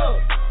my jug.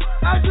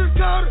 I just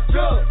caught a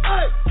jug.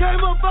 Hey,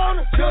 came up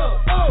on a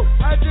jug.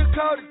 I just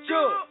caught a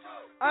jug.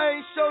 I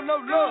ain't show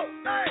no love.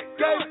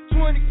 Gave it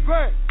 20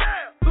 grand.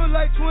 Look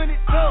like 20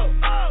 dubs.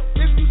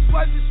 If you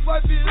swipe it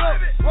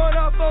up. Run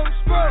off on the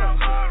scrub.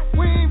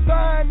 We ain't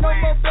buying no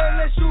more bed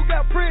unless you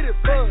got pretty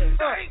buzz.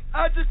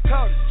 I just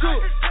caught a jug.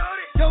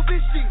 Yo,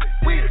 bitch, she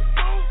with it.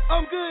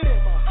 I'm good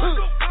in my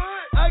hood.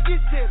 I get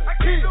 10 a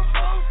kill.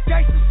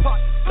 Gangsters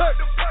party,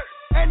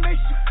 and they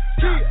shoot,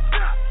 kill.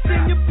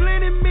 Send you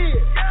plenty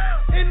meal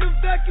in the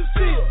vacuum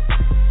seal.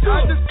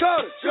 I just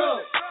caught a jug.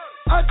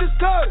 I just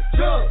caught a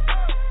jug.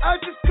 I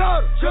just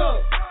caught a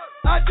jug.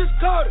 I just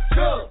caught a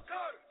jug.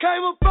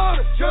 Came up on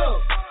a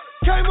jug.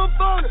 Came up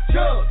on a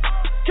jug.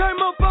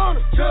 Came up on a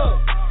jug.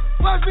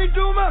 Watch me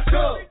do my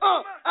jug.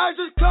 I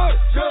just caught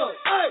a jug.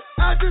 Hey,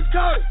 I just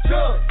caught a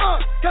jug.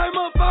 Came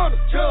up on a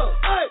jug.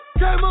 Hey,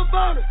 came up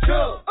on a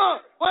jug.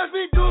 Watch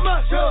me do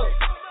my jug.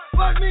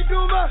 Watch me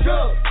do my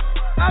jug.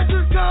 I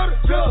just caught a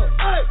jug.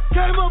 Hey,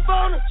 came up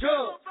on a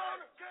jug.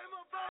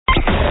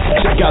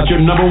 Check out your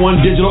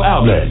 #1 digital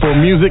outlet for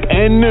music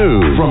and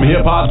news from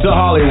hip hop to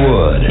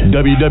Hollywood.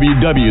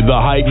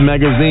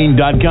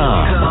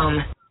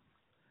 www.thehypemagazine.com.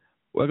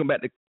 Welcome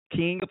back to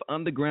King of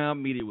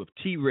Underground Media with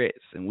Recx,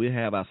 and we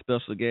have our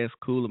special guest,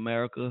 Cool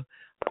America,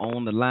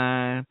 on the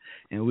line,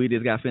 and we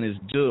just got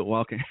finished jug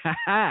walking.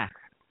 Nigga,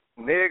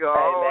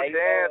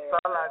 dance,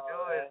 all I do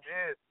is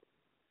this.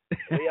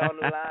 We on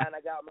the line,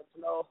 I got my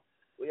snow.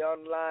 We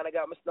on the line, I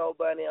got my snow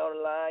bunny on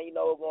the line. You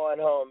know what's going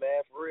on,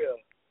 man, for real.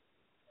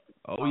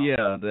 Oh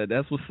yeah,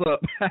 that's what's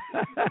up.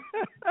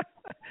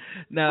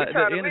 Now,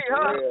 the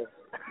industry.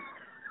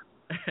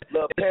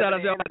 Shout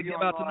out y'all want to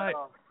give out tonight.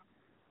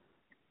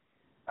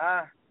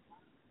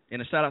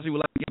 Any shout outs you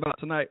would like to give out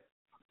tonight?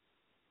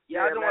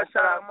 Yeah, I just want to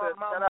shout out my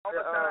mama. I want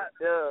to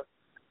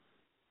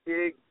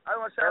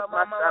shout out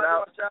my mama.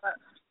 I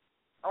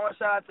want to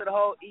shout out to the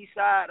whole East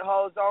Side, the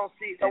whole Zone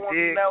 6. I want to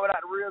be there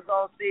without the real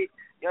Zone 6.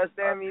 You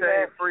understand me,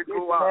 man? Free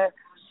cool man.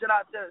 Shout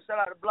out to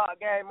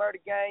Block Gang, Murder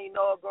Gang. You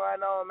know what's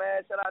going on,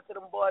 man. Shout out to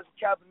them boys at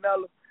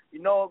Capanella.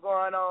 You know what's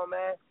going on,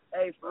 man.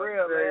 Hey, for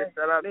real, man.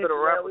 Shout out to the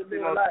rappers,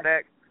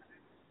 Snacks.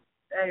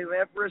 Hey,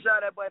 man, first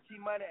shout out boy T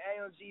Money,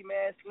 AMG,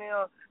 man,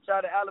 Slim.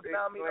 Shout out to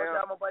Alabama, you know,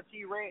 shout out my boy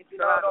T Recx, you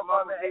know,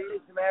 man. Hey,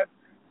 listen, man,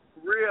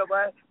 for real,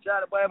 man.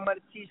 Shout out boy Money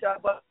T, shout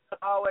out boy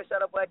Always,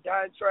 shout out boy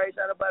Don Trey,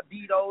 shout out boy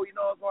Vito, you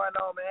know what's going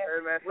on, man.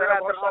 Hey, man, shout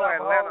out to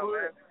Atlanta,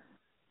 man.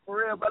 For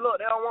real, but look,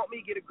 they don't want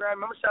me to get a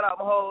Grammy. I'm gonna shout out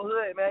my whole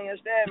hood, man. You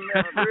understand me,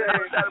 man? For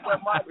real, shout out boy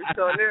Mike. We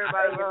showing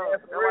everybody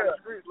love. For real, the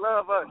streets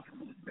love us.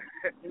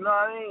 You know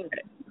what I mean?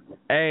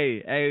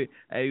 Hey,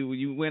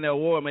 when you win that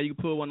award, man, you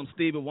can put one of them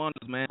Stevie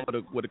Wonders, man,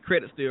 with the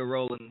credit still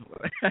rolling.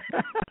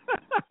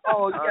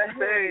 Oh, you got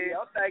hey,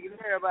 I'm thanking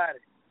everybody.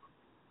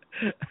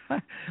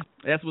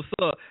 That's what's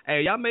up.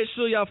 Hey, y'all make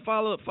sure y'all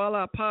follow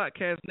our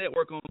podcast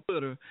network on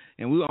Twitter,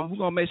 and we're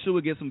gonna make sure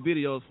we get some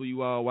videos for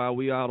you all while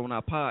we out on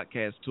our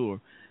podcast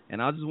tour.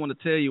 And I just want to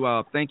tell you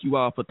all, thank you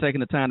all for taking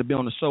the time to be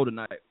on the show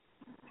tonight.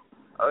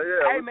 Oh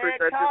yeah, hey, we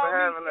appreciate you for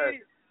having us.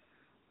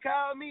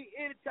 Call me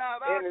anytime.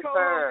 I'll call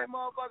that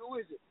motherfucker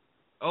with you.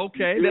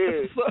 Okay,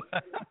 that's what's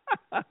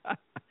up.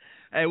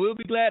 Hey, we'll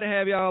be glad to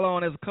have y'all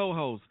on as a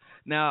co-host.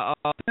 Now,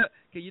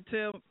 can you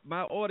tell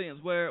my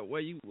audience where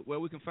we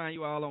can find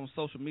you all on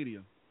social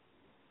media?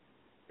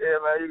 Yeah,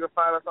 man, you can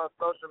find us on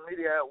social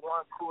media at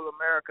One Cool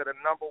America, the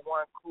number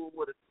one cool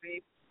with a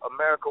C,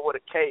 America with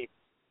a K.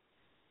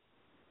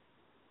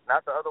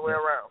 Not the other way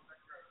around.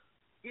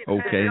 Get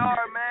okay.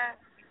 man.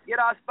 Get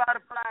our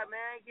Spotify,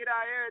 man. Get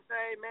our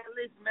everything, man.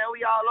 Listen, man,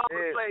 we all over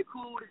the place.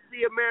 Cool to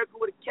see America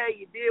with a K.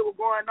 You did what's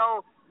going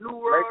on. New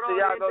World. Make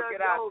sure y'all go get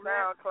our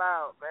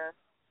SoundCloud, man.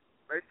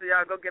 Make sure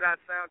y'all go get our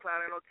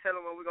SoundCloud. Ain't no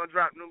telling when we're going to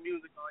drop new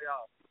music on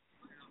y'all.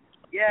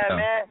 Yeah,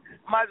 man.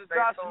 I might just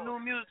drop some new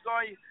music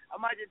on you.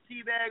 I might just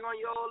teabag on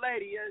your old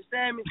lady. You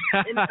understand me?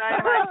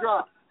 Anything might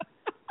drop.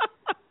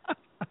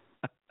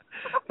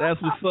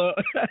 That's what's up.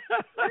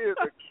 He is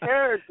a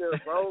character,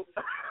 bro.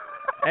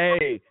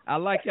 Hey, I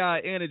like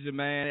y'all energy,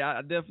 man.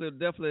 I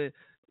definitely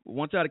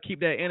want y'all to keep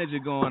that energy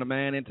going,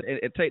 man, and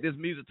take this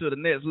music to the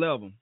next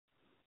level.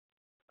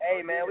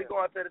 Hey, man, we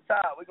going to the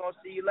top. We're going to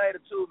see you later,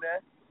 too,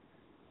 man.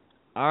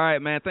 All right,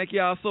 man. Thank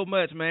y'all so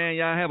much, man.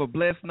 Y'all have a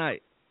blessed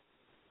night.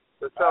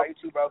 What's up? You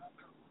too, bro.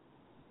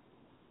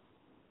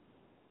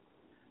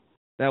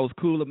 That was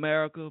Cool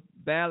America,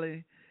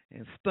 Bally,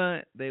 and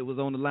Stunt. They was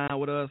on the line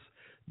with us.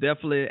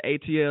 Definitely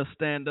ATL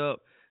Stand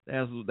Up.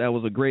 That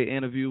was a great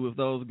interview with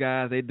those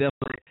guys. They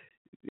definitely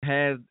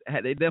have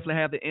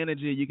the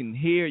energy. You can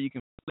hear, you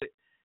can feel it.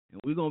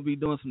 And we're gonna be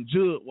doing some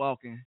jug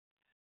walking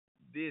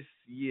this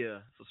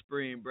year for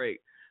spring break.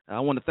 I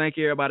want to thank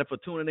everybody for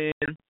tuning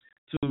in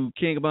to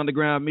King of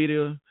Underground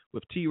Media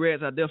with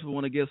T-Recx. I definitely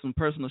want to give some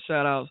personal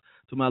shout outs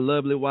to my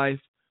lovely wife,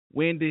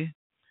 Wendy,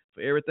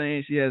 for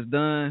everything she has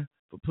done,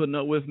 for putting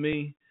up with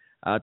me,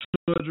 our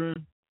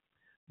children,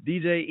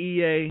 DJ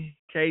EA,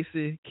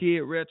 Casey,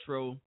 Kid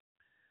Retro,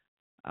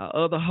 our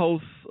other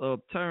hosts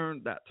of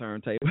the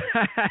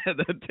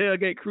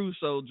Tailgate Cruise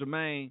Show,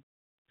 Jermaine,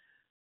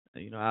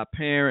 our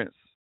parents,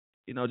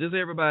 just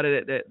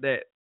everybody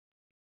that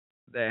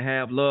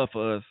have love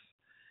for us.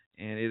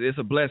 And it's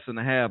a blessing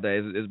to have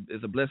that.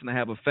 It's a blessing to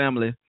have a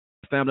family.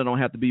 Family don't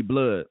have to be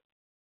blood.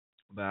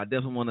 But I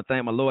definitely want to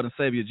thank my Lord and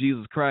Savior,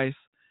 Jesus Christ,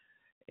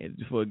 and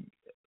for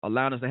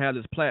allowing us to have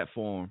this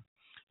platform.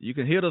 You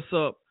can hit us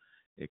up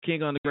at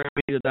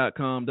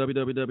kingundergroundmedia.com,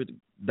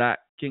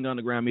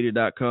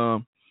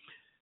 www.kingundergroundmedia.com.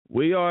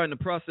 We are in the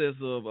process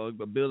of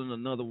building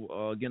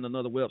getting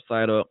another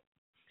website up,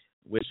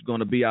 which is going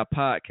to be our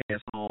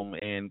podcast home,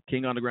 and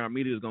King Underground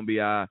Media is going to be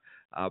our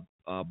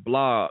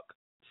blog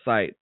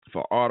site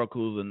for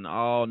articles and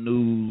all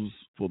news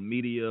for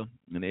media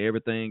and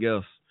everything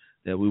else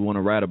that we want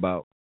to write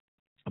about.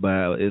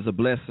 But it's a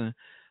blessing.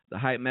 The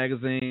Hype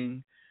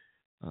Magazine,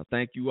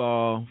 thank you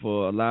all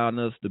for allowing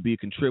us to be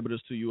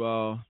contributors to you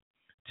all.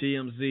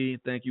 TMZ,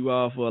 thank you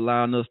all for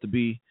allowing us to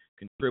be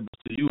contributors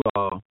to you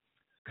all.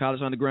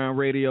 College Underground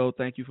Radio,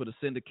 thank you for the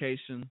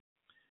syndication.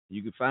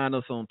 You can find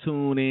us on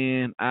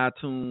TuneIn,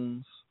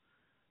 iTunes,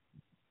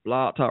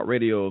 Blog Talk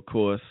Radio, of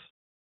course,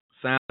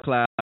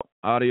 SoundCloud,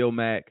 Audio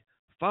Mac.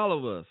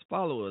 Follow us.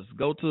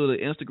 Go to the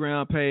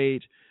Instagram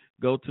page.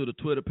 Go to the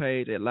Twitter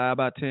page at Live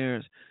by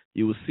Terrence.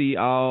 You will see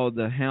all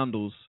the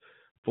handles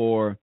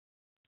for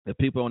the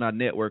people on our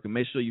network. And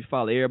make sure you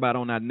follow everybody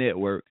on our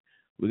network.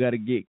 We got to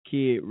get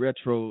Kid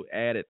Retro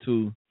added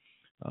to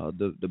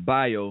the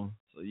bio,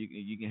 so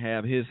you can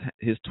have his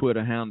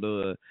Twitter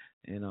handle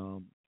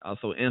and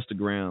also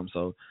Instagram.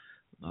 So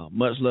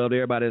much love to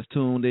everybody that's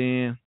tuned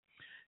in.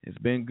 It's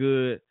been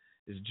good.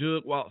 It's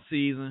Jug Walk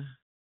season.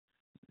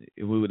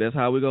 That's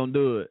how we're going to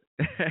do it.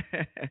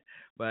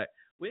 But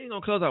we ain't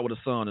going to close out with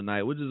a song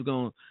tonight. We're just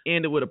going to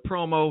end it with a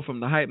promo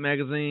from the Hype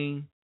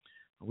Magazine.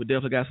 We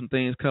definitely got some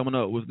things coming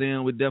up with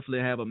them. We definitely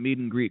have a meet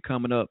and greet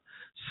coming up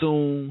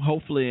soon,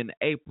 hopefully in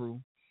April,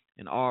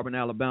 in Auburn,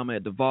 Alabama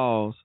at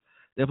Duval's.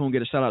 Definitely want to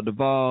get a shout out to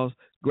Duval's.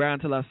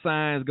 Grind Till Our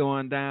Signs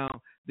going down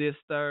this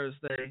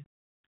Thursday,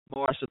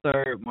 March the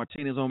 3rd,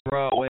 Martinez on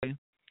Broadway.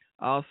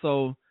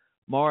 Also,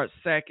 March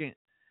 2nd,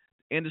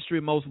 Industry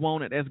Most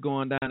Wanted. That's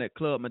going down at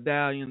Club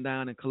Medallion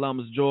down in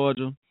Columbus,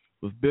 Georgia,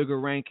 with Bigger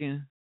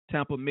Rankin,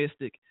 Tampa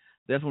Mystic.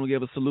 Definitely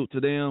give a salute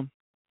to them.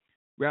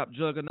 Rap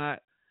Juggernaut,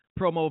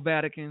 Promo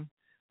Vatican.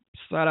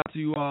 Shout out to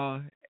you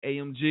all,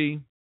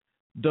 AMG,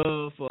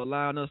 Dove for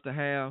allowing us to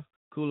have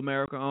Cool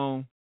America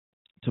on.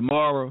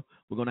 Tomorrow,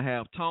 we're going to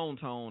have Tone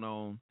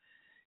on.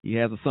 He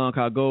has a song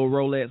called Gold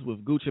Rolex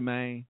with Gucci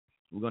Mane.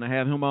 We're going to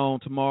have him on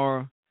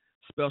tomorrow.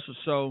 Special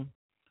show.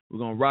 We're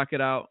going to rock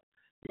it out.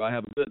 You all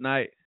have a good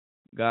night.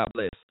 God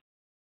bless.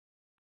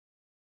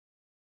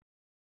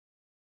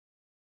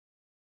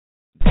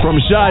 From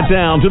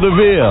Chi-Town to the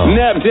Ville,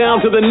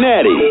 Naptown to the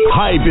Natty,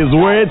 hype is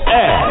where it's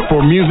at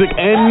for music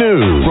and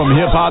news. From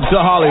hip-hop to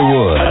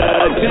Hollywood.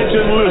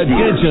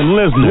 Attention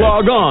listeners.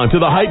 Log on to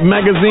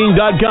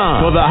thehypemagazine.com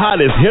for the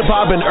hottest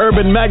hip-hop and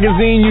urban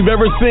magazine you've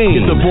ever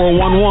seen. Get the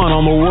 411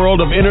 on the world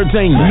of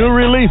entertainment, new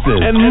releases,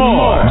 and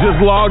more.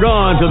 Just log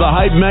on to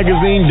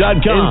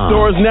thehypemagazine.com. In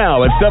stores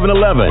now at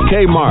 7-Eleven,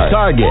 Kmart,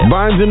 Target,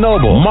 Barnes &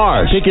 Noble,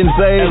 Marsh, Pick and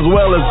Save, as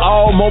well as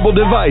all mobile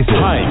devices.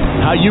 Hype,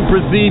 how you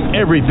perceive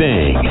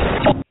everything.